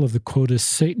title of the quote is,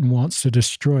 "Satan Wants to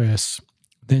Destroy Us."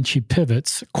 Then she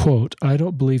pivots, quote, "I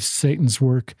don't believe Satan's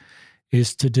work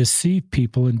is to deceive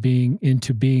people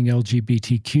into being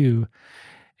LGBTQ.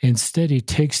 Instead, he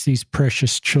takes these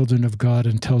precious children of God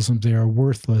and tells them they are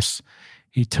worthless.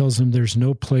 He tells them there's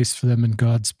no place for them in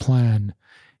God's plan.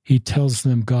 He tells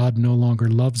them God no longer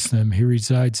loves them. He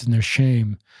resides in their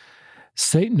shame.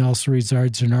 Satan also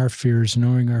resides in our fears,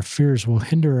 knowing our fears will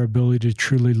hinder our ability to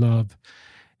truly love.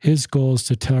 His goal is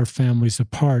to tear our families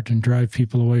apart and drive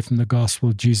people away from the gospel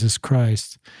of Jesus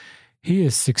Christ. He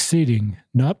is succeeding,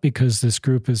 not because this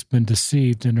group has been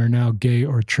deceived and are now gay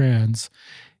or trans.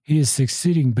 He is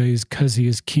succeeding because he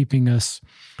is keeping us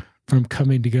from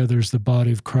coming together as the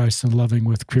body of Christ and loving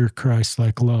with pure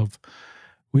Christ-like love.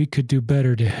 We could do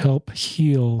better to help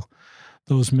heal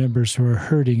those members who are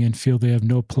hurting and feel they have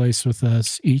no place with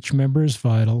us. Each member is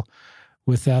vital.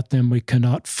 Without them, we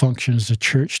cannot function as a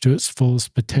church to its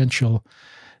fullest potential.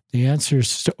 The answer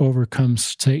is to overcome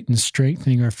Satan,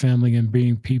 strengthening our family, and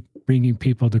bringing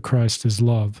people to Christ as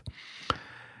love."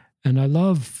 And I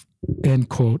love, end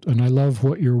quote, and I love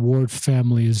what your Ward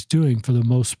family is doing for the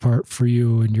most part for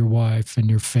you and your wife and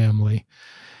your family.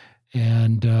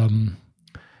 And I'm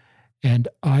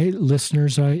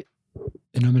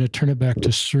going to turn it back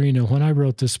to Serena. When I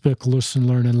wrote this book, Listen,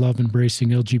 Learn, and Love, Embracing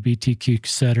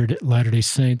LGBTQ Latter-day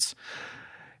Saints,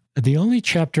 the only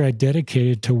chapter I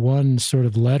dedicated to one sort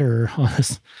of letter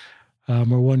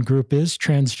or one group is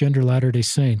Transgender Latter-day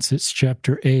Saints. It's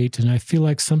chapter 8, and I feel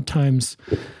like sometimes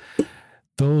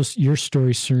your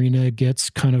story, Serena, gets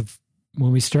kind of,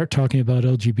 when we start talking about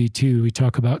LGBT, we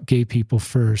talk about gay people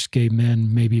first, gay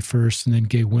men maybe first, and then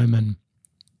gay women.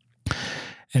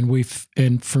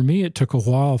 And for me, it took a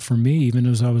while for me, even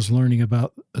as I was learning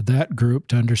about that group,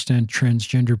 to understand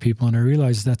transgender people. And I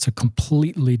realized that's a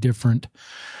completely different,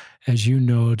 as you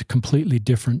know, a completely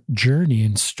different journey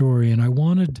and story. And I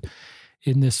wanted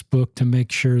in this book to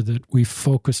make sure that we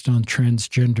focused on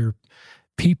transgender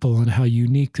people and how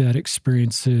unique that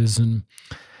experience is.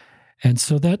 And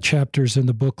so that chapter is in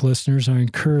the book, listeners. I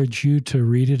encourage you to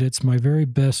read it. It's my very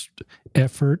best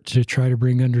effort to try to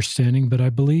bring understanding. But I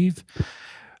believe,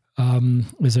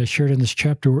 as I shared in this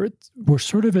chapter, we're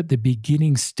sort of at the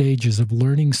beginning stages of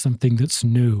learning something that's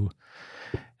new.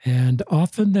 And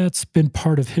often that's been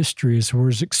part of history, is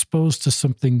we're exposed to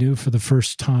something new for the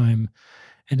first time.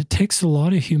 And it takes a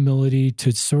lot of humility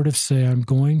to sort of say, I'm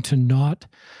going to not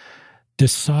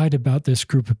decide about this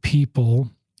group of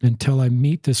people until I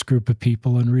meet this group of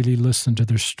people and really listen to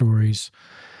their stories.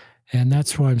 And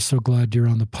that's why I'm so glad you're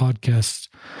on the podcast.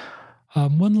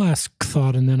 One last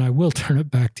thought, and then I will turn it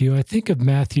back to you. I think of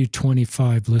Matthew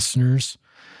 25, listeners,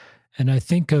 and I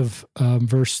think of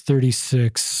verse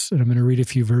 36, and I'm going to read a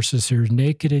few verses here.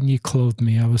 "Naked and ye clothed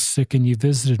me. I was sick and ye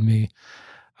visited me.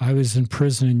 I was in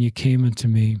prison and ye came unto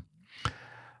me.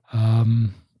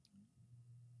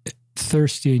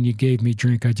 Thirsty and ye gave me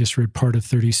drink." I just read part of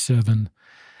 37.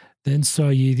 "Then saw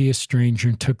ye the stranger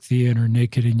and took thee in, or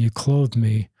naked and ye clothed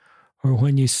me. Or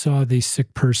when ye saw the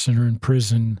sick person or in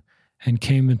prison and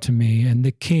came unto me. And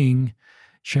the king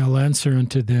shall answer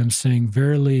unto them, saying,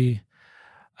 Verily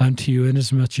unto you,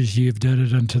 inasmuch as ye have done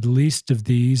it unto the least of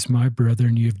these, my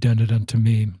brethren, ye have done it unto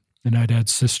me." And I'd add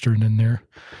cistern in there,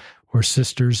 or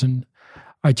sisters. And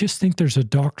I just think there's a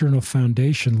doctrinal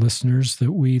foundation, listeners,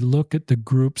 that we look at the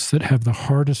groups that have the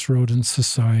hardest road in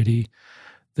society,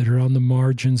 that are on the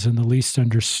margins and the least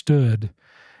understood.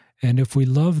 And if we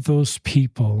love those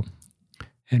people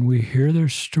and we hear their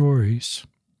stories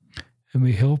and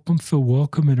we help them feel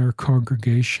welcome in our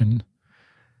congregation,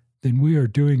 then we are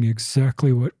doing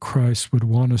exactly what Christ would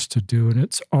want us to do. And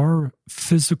it's our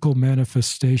physical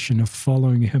manifestation of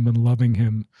following him and loving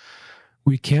him.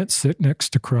 We can't sit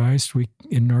next to Christ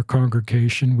in our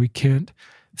congregation. We can't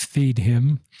feed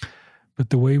him. But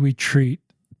the way we treat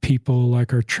people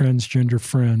like our transgender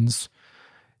friends,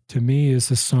 to me,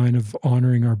 is a sign of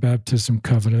honoring our baptism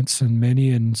covenants. And many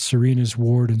in Serena's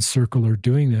ward and circle are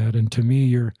doing that. And to me,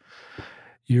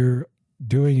 you're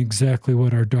doing exactly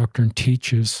what our doctrine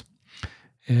teaches.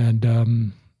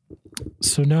 And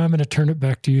so now I'm going to turn it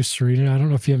back to you, Serena. I don't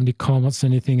know if you have any comments,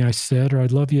 anything I said, or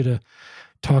I'd love you to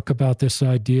talk about this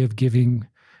idea of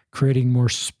creating more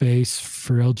space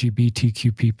for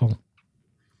LGBTQ people.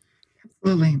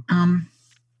 Absolutely.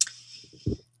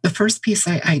 The first piece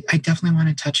I definitely want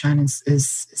to touch on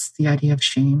is the idea of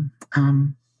shame.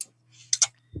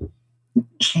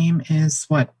 Shame is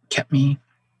what kept me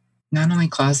not only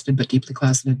closeted, but deeply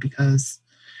closeted, because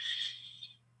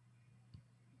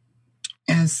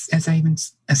as I even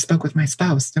spoke with my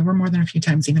spouse, there were more than a few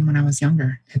times, even when I was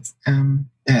younger, it's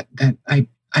that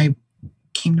I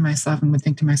came to myself and would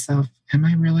think to myself, am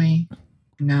I really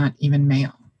not even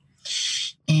male?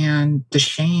 And the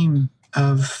shame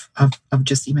of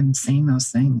just even saying those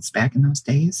things back in those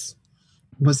days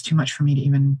was too much for me to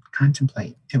even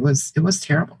contemplate. It was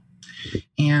terrible.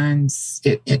 And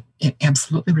it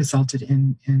absolutely resulted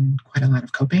in quite a lot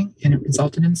of coping, and it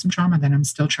resulted in some trauma that I'm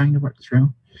still trying to work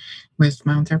through with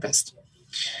my own therapist.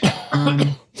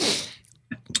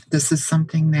 This is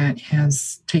something that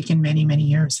has taken many, many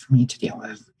years for me to deal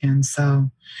with. And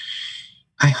so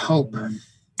I hope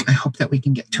that we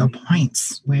can get to a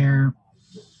point where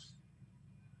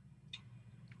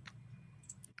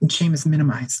shame is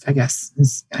minimized, I guess.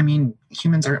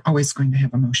 Humans are always going to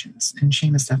have emotions, and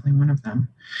shame is definitely one of them.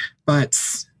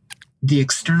 But the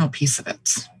external piece of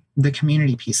it, the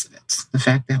community piece of it, the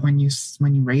fact that when you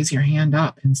raise your hand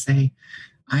up and say,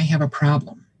 I have a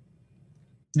problem,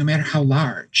 no matter how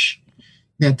large,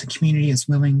 that the community is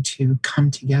willing to come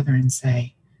together and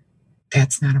say,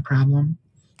 that's not a problem,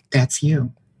 that's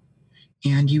you.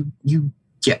 And you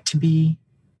get to be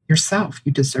yourself.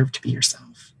 You deserve to be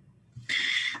yourself.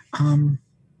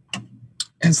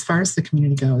 As far as the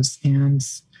community goes, and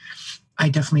I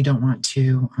definitely don't want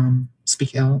to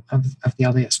speak ill of the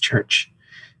LDS Church.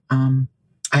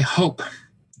 I hope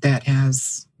that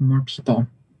as more people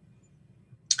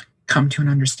come to an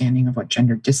understanding of what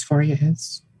gender dysphoria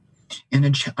is, and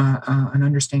an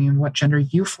understanding of what gender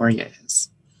euphoria is,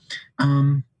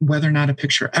 whether or not a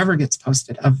picture ever gets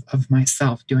posted of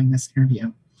myself doing this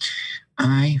interview,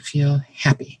 I feel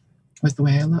happy with the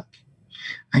way I look.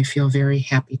 I feel very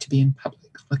happy to be in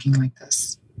public looking like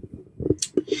this.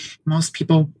 Most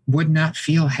people would not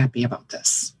feel happy about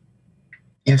this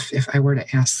if I were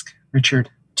to ask Richard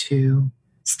to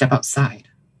step outside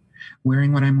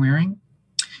wearing what I'm wearing.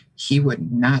 He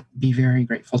would not be very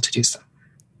grateful to do so.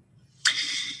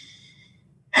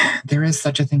 There is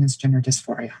such a thing as gender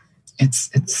dysphoria.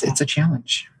 It's a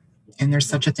challenge. And there's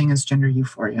such a thing as gender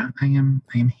euphoria. I am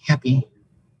happy.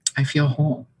 I feel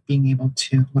whole being able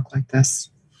to look like this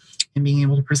and being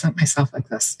able to present myself like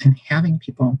this and having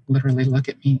people literally look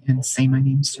at me and say my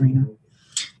name is Serena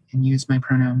and use my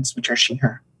pronouns, which are she,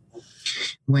 her.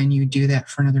 When you do that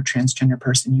for another transgender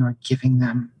person, you are giving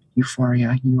them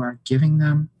euphoria. You are giving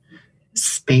them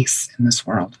space in this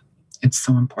world. It's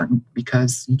so important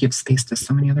because you give space to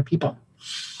so many other people.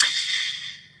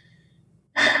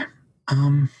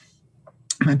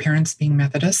 My parents being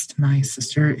Methodist, my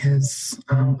sister is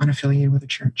unaffiliated with a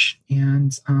church.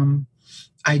 And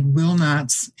I will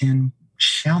not and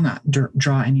shall not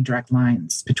draw any direct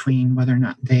lines between whether or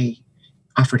not they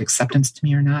offered acceptance to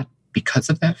me or not because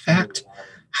of that fact.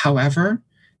 However,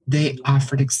 they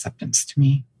offered acceptance to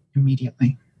me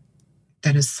immediately.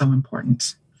 That is so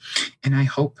important. And I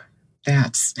hope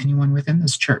that anyone within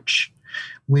this church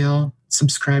will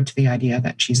subscribe to the idea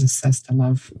that Jesus says to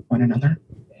love one another,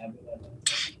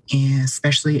 and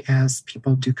especially as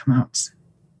people do come out.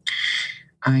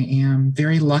 I am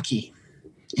very lucky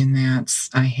in that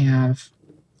I have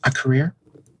a career.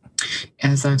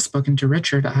 As I've spoken to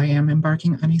Richard, I am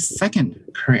embarking on a second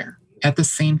career at the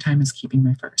same time as keeping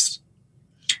my first.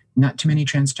 Not too many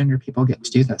transgender people get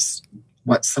to do this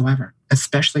whatsoever,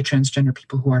 especially transgender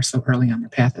people who are so early on their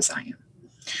path as I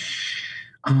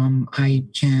am. I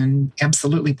can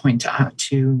absolutely point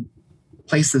to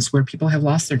places where people have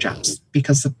lost their jobs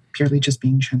because of purely just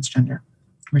being transgender,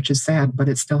 which is sad, but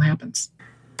it still happens.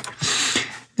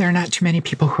 There are not too many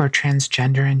people who are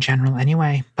transgender in general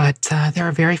anyway, but there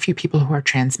are very few people who are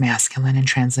transmasculine and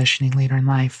transitioning later in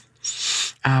life,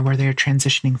 where they're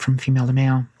transitioning from female to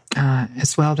male.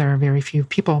 As well, there are very few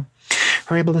people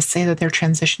who are able to say that they're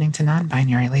transitioning to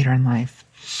non-binary later in life.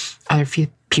 Other few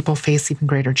people face even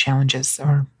greater challenges,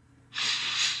 or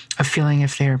a feeling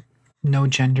if they're no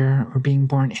gender or being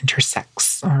born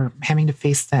intersex, or having to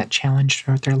face that challenge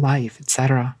throughout their life,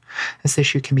 etc. This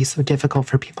issue can be so difficult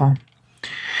for people.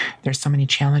 There's so many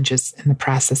challenges in the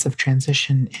process of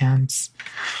transition, and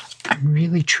I'm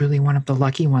really, truly one of the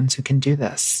lucky ones who can do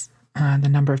this. The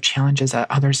number of challenges that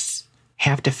others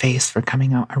have to face for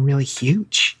coming out are really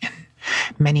huge, and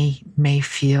many may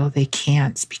feel they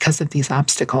can't because of these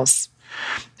obstacles.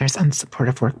 There's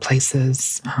unsupportive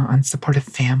workplaces, unsupportive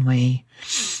family,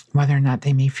 whether or not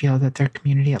they may feel that their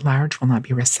community at large will not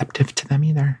be receptive to them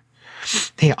either.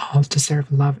 They all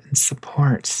deserve love and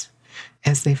support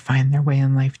as they find their way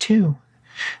in life too,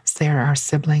 as they are our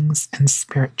siblings and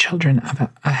spirit children of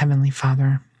a Heavenly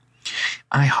Father.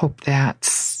 I hope that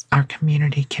our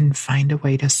community can find a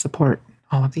way to support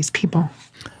all of these people.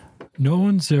 No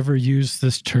one's ever used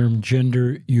this term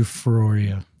gender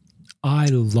euphoria. I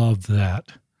love that.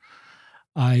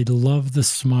 I love the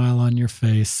smile on your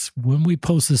face. When we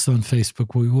post this on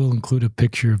Facebook, we will include a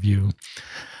picture of you.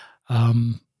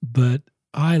 But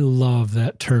I love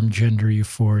that term, gender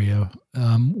euphoria.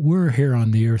 We're here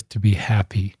on the earth to be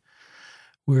happy.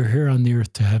 We're here on the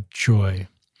earth to have joy.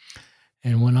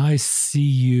 And when I see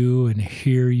you and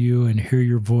hear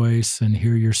your voice and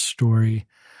hear your story,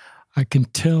 I can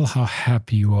tell how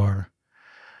happy you are.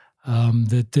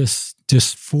 That this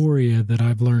dysphoria that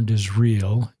I've learned is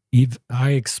real.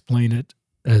 I explain it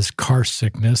as car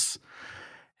sickness,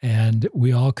 and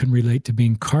we all can relate to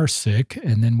being car sick,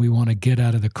 and then we want to get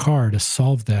out of the car to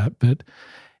solve that. But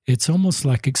it's almost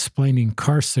like explaining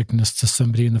car sickness to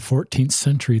somebody in the 14th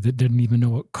century that didn't even know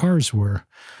what cars were.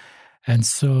 And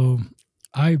so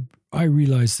I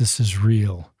realize this is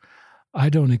real. I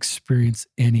don't experience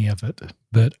any of it,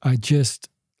 but I just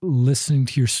listening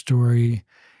to your story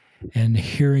and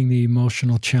hearing the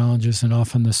emotional challenges and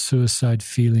often the suicide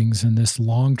feelings and this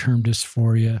long-term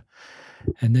dysphoria.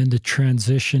 And then the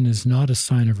transition is not a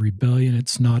sign of rebellion.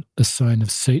 It's not a sign of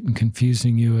Satan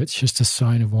confusing you. It's just a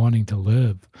sign of wanting to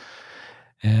live.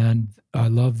 And I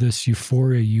love this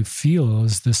euphoria you feel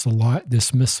as this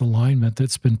misalignment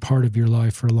that's been part of your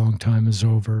life for a long time is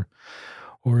over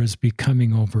or is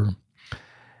becoming over.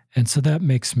 And so that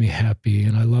makes me happy.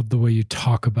 And I love the way you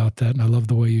talk about that. And I love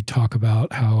the way you talk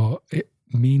about how it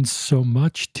means so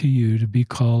much to you to be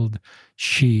called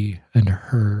she and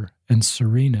her and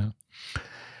Serena.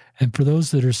 And for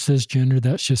those that are cisgender,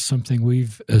 that's just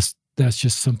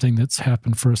something that's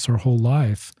happened for us our whole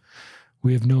life.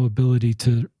 We have no ability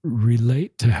to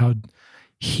relate to how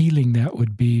healing that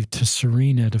would be to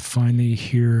Serena to finally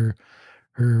hear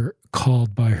her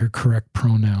called by her correct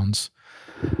pronouns.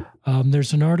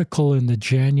 There's an article in the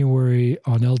January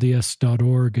on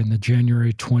LDS.org in the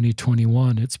January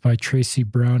 2021. It's by Tracy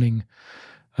Browning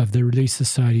of the Relief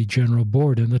Society General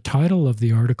Board. And the title of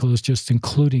the article is just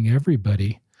including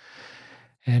everybody.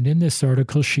 And in this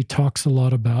article, she talks a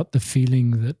lot about the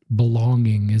feeling that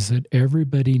belonging is that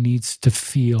everybody needs to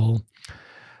feel.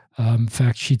 In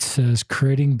fact, she says,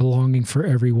 creating belonging for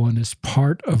everyone is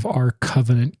part of our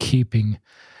covenant keeping.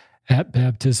 At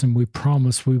baptism, we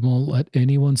promise we won't let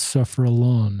anyone suffer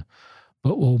alone,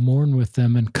 but will mourn with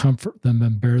them and comfort them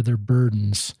and bear their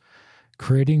burdens.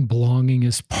 Creating belonging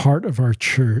is part of our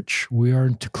church. We are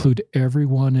to include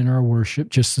everyone in our worship,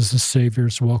 just as the Savior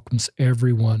welcomes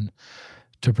everyone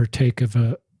to partake of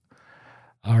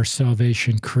our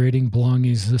salvation. Creating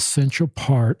belonging is an essential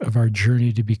part of our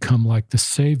journey to become like the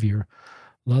Savior,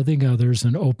 loving others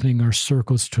and opening our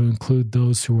circles to include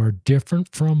those who are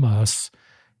different from us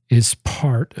is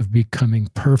part of becoming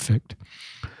perfect.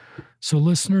 So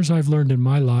listeners, I've learned in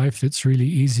my life it's really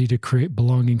easy to create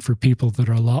belonging for people that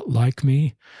are a lot like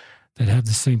me, that have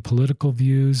the same political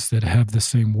views, that have the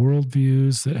same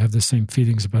worldviews, that have the same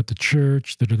feelings about the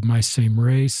church, that are my same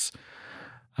race,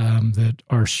 that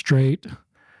are straight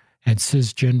and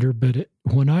cisgender. But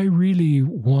when I really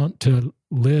want to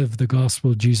live the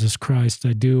gospel of Jesus Christ,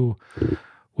 I do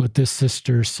what this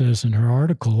sister says in her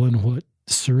article, and what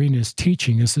Serena is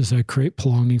teaching us is I create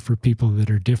belonging for people that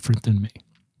are different than me.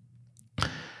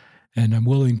 And I'm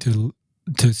willing to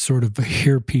sort of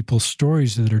hear people's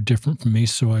stories that are different from me.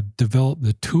 So I've developed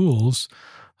the tools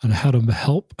on how to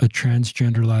help a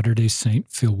transgender Latter-day Saint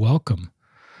feel welcome.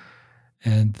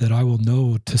 and that I will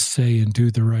know to say and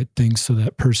do the right thing so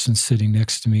that person sitting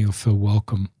next to me will feel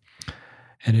welcome.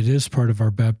 And it is part of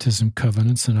our baptism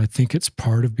covenants, and I think it's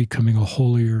part of becoming a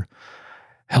holier,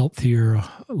 healthier,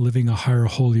 living a higher,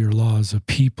 holier law as a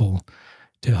people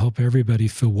to help everybody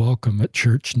feel welcome at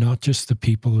church, not just the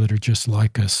people that are just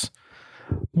like us.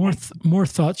 More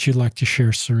thoughts you'd like to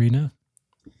share, Serena?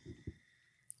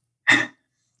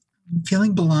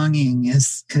 Feeling belonging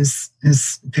is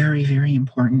very, very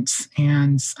important.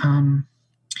 And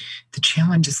the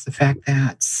challenge is the fact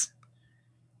that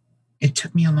it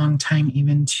took me a long time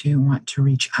even to want to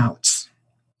reach out.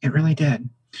 It really did.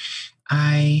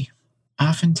 I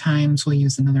oftentimes will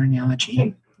use another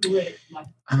analogy,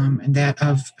 and that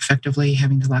of effectively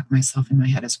having to lock myself in my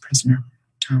head as a prisoner.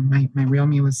 My real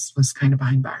me was kind of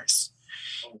behind bars.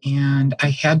 And I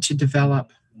had to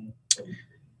develop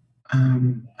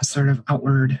a sort of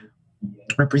outward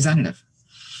representative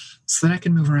so that I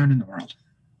could move around in the world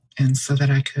and so that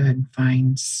I could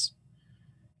find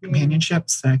companionship,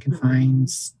 so I could find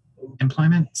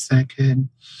employment, so I could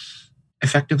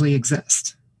effectively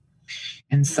exist.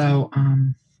 And so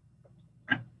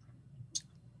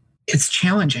it's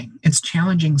challenging. It's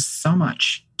challenging so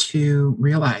much to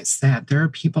realize that there are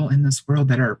people in this world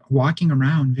that are walking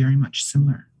around very much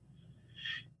similar,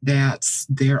 that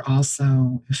they're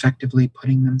also effectively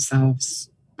putting themselves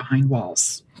behind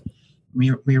walls.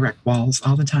 We erect walls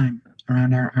all the time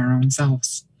around our own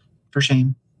selves, for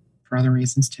shame, for other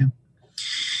reasons too.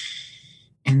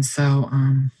 And so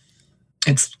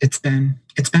it's been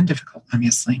difficult,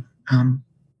 obviously,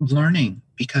 learning,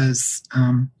 because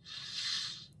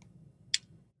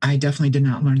I definitely did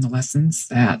not learn the lessons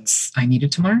that I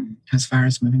needed to learn as far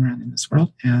as moving around in this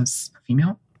world as a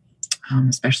female,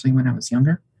 especially when I was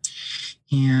younger.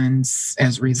 And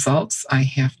as a result, I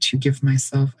have to give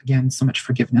myself, again, so much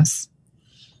forgiveness.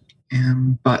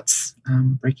 But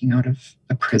breaking out of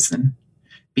a prison,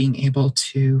 being able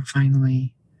to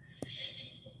finally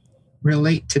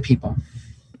relate to people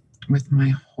with my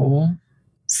whole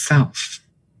self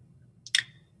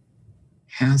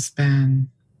has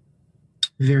been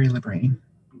very liberating.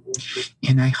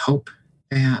 And I hope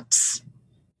that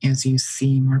as you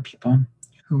see more people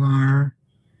who are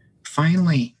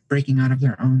finally breaking out of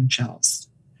their own shells,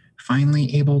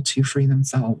 finally able to free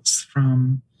themselves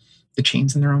from the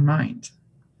chains in their own mind,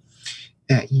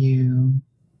 that you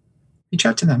reach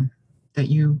out to them, that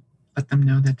you let them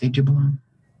know that they do belong.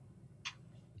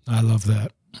 I love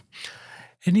that.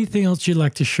 Anything else you'd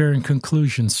like to share in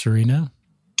conclusion, Serena?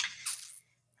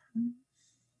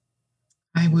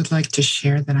 I would like to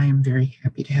share that I am very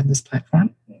happy to have this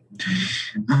platform.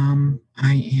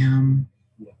 I am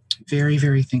very,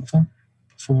 very thankful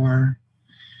for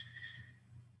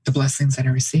the blessings that I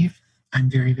receive. I'm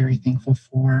very, very thankful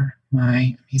for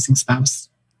my amazing spouse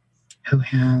who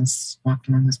has walked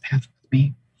along this path with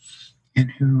me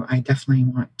and who I definitely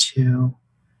want to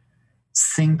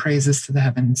sing praises to the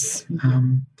heavens.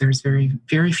 There's very,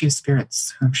 very few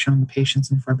spirits who have shown the patience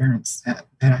and forbearance that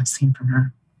I've seen from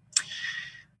her.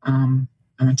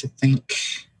 I want to thank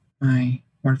my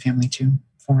Ward family too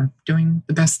for doing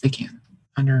the best they can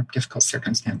under difficult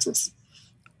circumstances.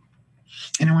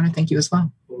 And I want to thank you as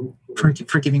well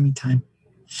for giving me time.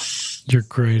 You're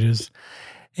great. Is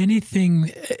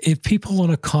anything, if people want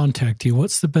to contact you,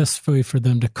 what's the best way for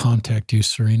them to contact you,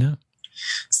 Serena?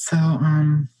 So,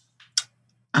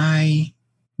 my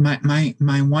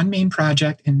one main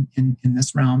project in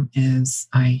this realm is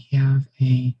I have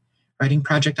a writing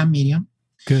project on Medium.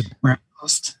 Good. Where I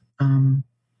post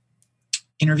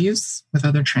interviews with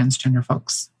other transgender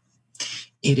folks.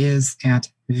 It is at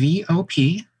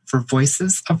VOP for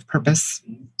Voices of Purpose,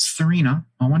 Serena,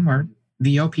 all one word,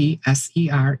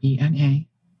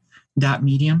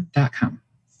 VOPSERENA.medium.com.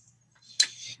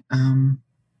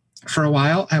 For a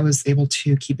while, I was able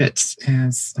to keep it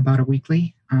as about a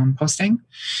weekly posting.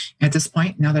 At this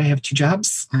point, now that I have 2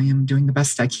 jobs, I am doing the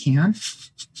best I can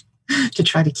to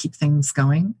try to keep things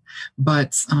going.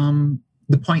 But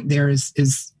the point there is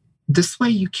this way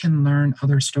you can learn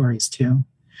other stories too.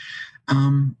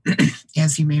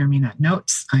 As you may or may not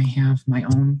note, I have my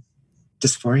own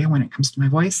dysphoria when it comes to my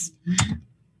voice.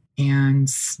 And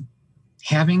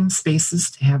having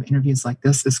spaces to have interviews like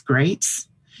this is great.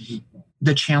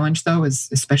 The challenge, though, is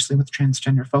especially with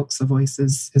transgender folks, the voice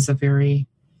is a very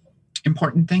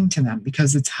important thing to them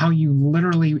because it's how you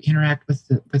literally interact with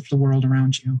the world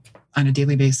around you on a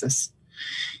daily basis.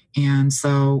 And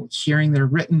so hearing their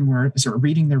written words or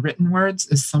reading their written words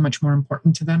is so much more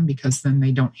important to them because then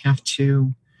they don't have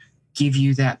to give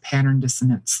you that pattern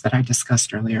dissonance that I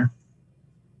discussed earlier.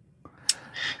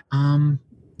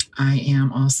 I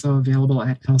am also available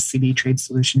at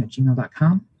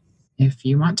lcbtradesolution@gmail.com. If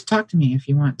you want to talk to me, if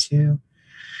you want to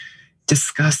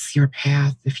discuss your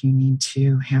path, if you need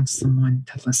to have someone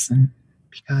to listen,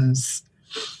 because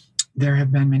there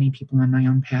have been many people on my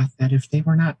own path that if they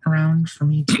were not around for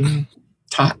me to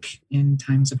talk in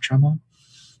times of trouble,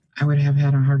 I would have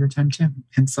had a harder time too.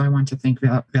 And so I want to thank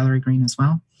Valerie Green as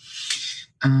well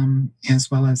as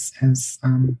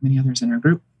many others in our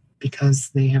group, because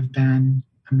they have been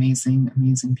amazing,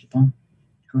 amazing people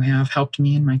who have helped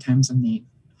me in my times of need.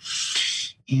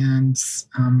 And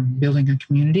building a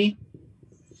community,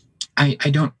 I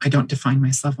don't define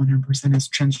myself 100% as a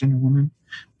transgender woman,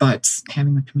 but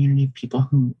having a community of people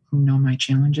who know my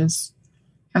challenges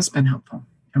has been helpful.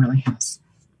 It really has.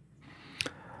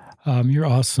 You're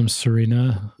awesome,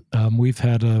 Serena. We've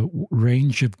had a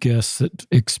range of guests that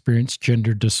experience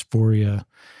gender dysphoria.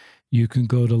 You can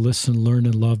go to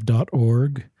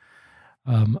listenlearnandlove.org.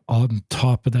 On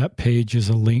top of that page is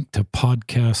a link to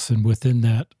podcasts, and within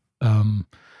that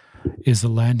is a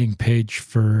landing page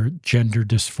for gender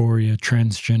dysphoria,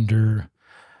 transgender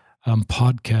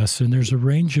podcasts. And there's a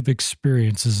range of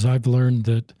experiences. I've learned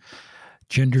that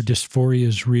gender dysphoria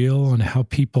is real, and how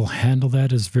people handle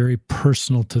that is very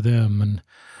personal to them. And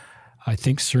I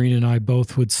think Serena and I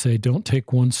both would say, don't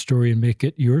take one story and make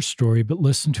it your story, but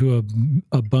listen to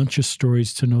a bunch of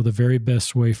stories to know the very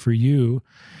best way for you.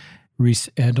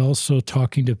 And also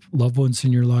talking to loved ones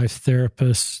in your life,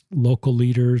 therapists, local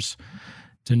leaders,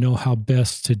 to know how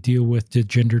best to deal with the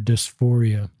gender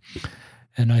dysphoria.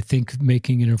 And I think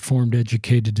making an informed,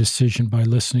 educated decision by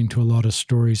listening to a lot of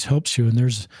stories helps you.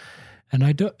 And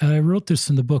I wrote this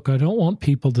in the book. I don't want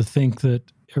people to think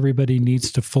that everybody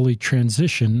needs to fully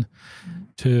transition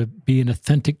to be an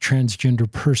authentic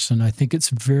transgender person. I think it's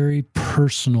very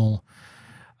personal,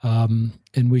 and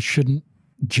we shouldn't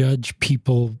judge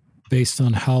people based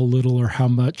on how little or how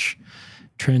much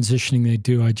transitioning they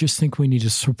do. I just think we need to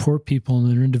support people in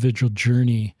their individual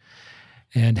journey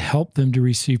and help them to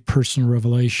receive personal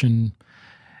revelation,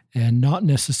 and not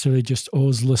necessarily just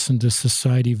always listen to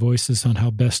society voices on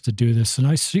how best to do this. And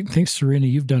I think, Serena,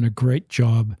 you've done a great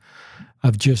job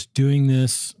of just doing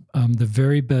this the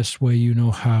very best way you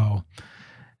know how.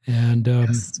 And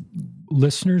yes.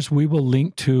 Listeners, we will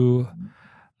link to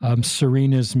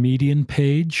Serena's Medium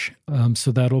page.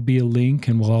 So that'll be a link,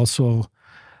 and we'll also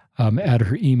add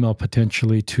her email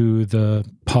potentially to the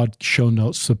pod show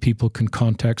notes so people can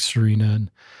contact Serena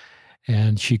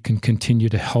and she can continue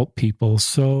to help people.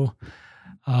 So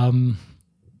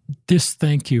just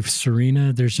thank you,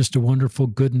 Serena. There's just a wonderful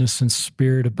goodness and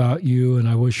spirit about you, and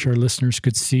I wish our listeners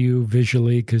could see you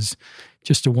visually, because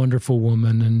just a wonderful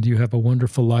woman, and you have a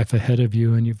wonderful life ahead of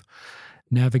you, and you've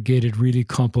navigated really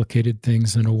complicated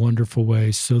things in a wonderful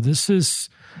way. So this is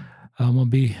will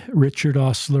be Richard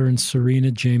Ostler and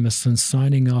Serena Jameson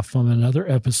signing off on another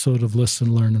episode of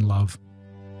Listen, Learn, and Love.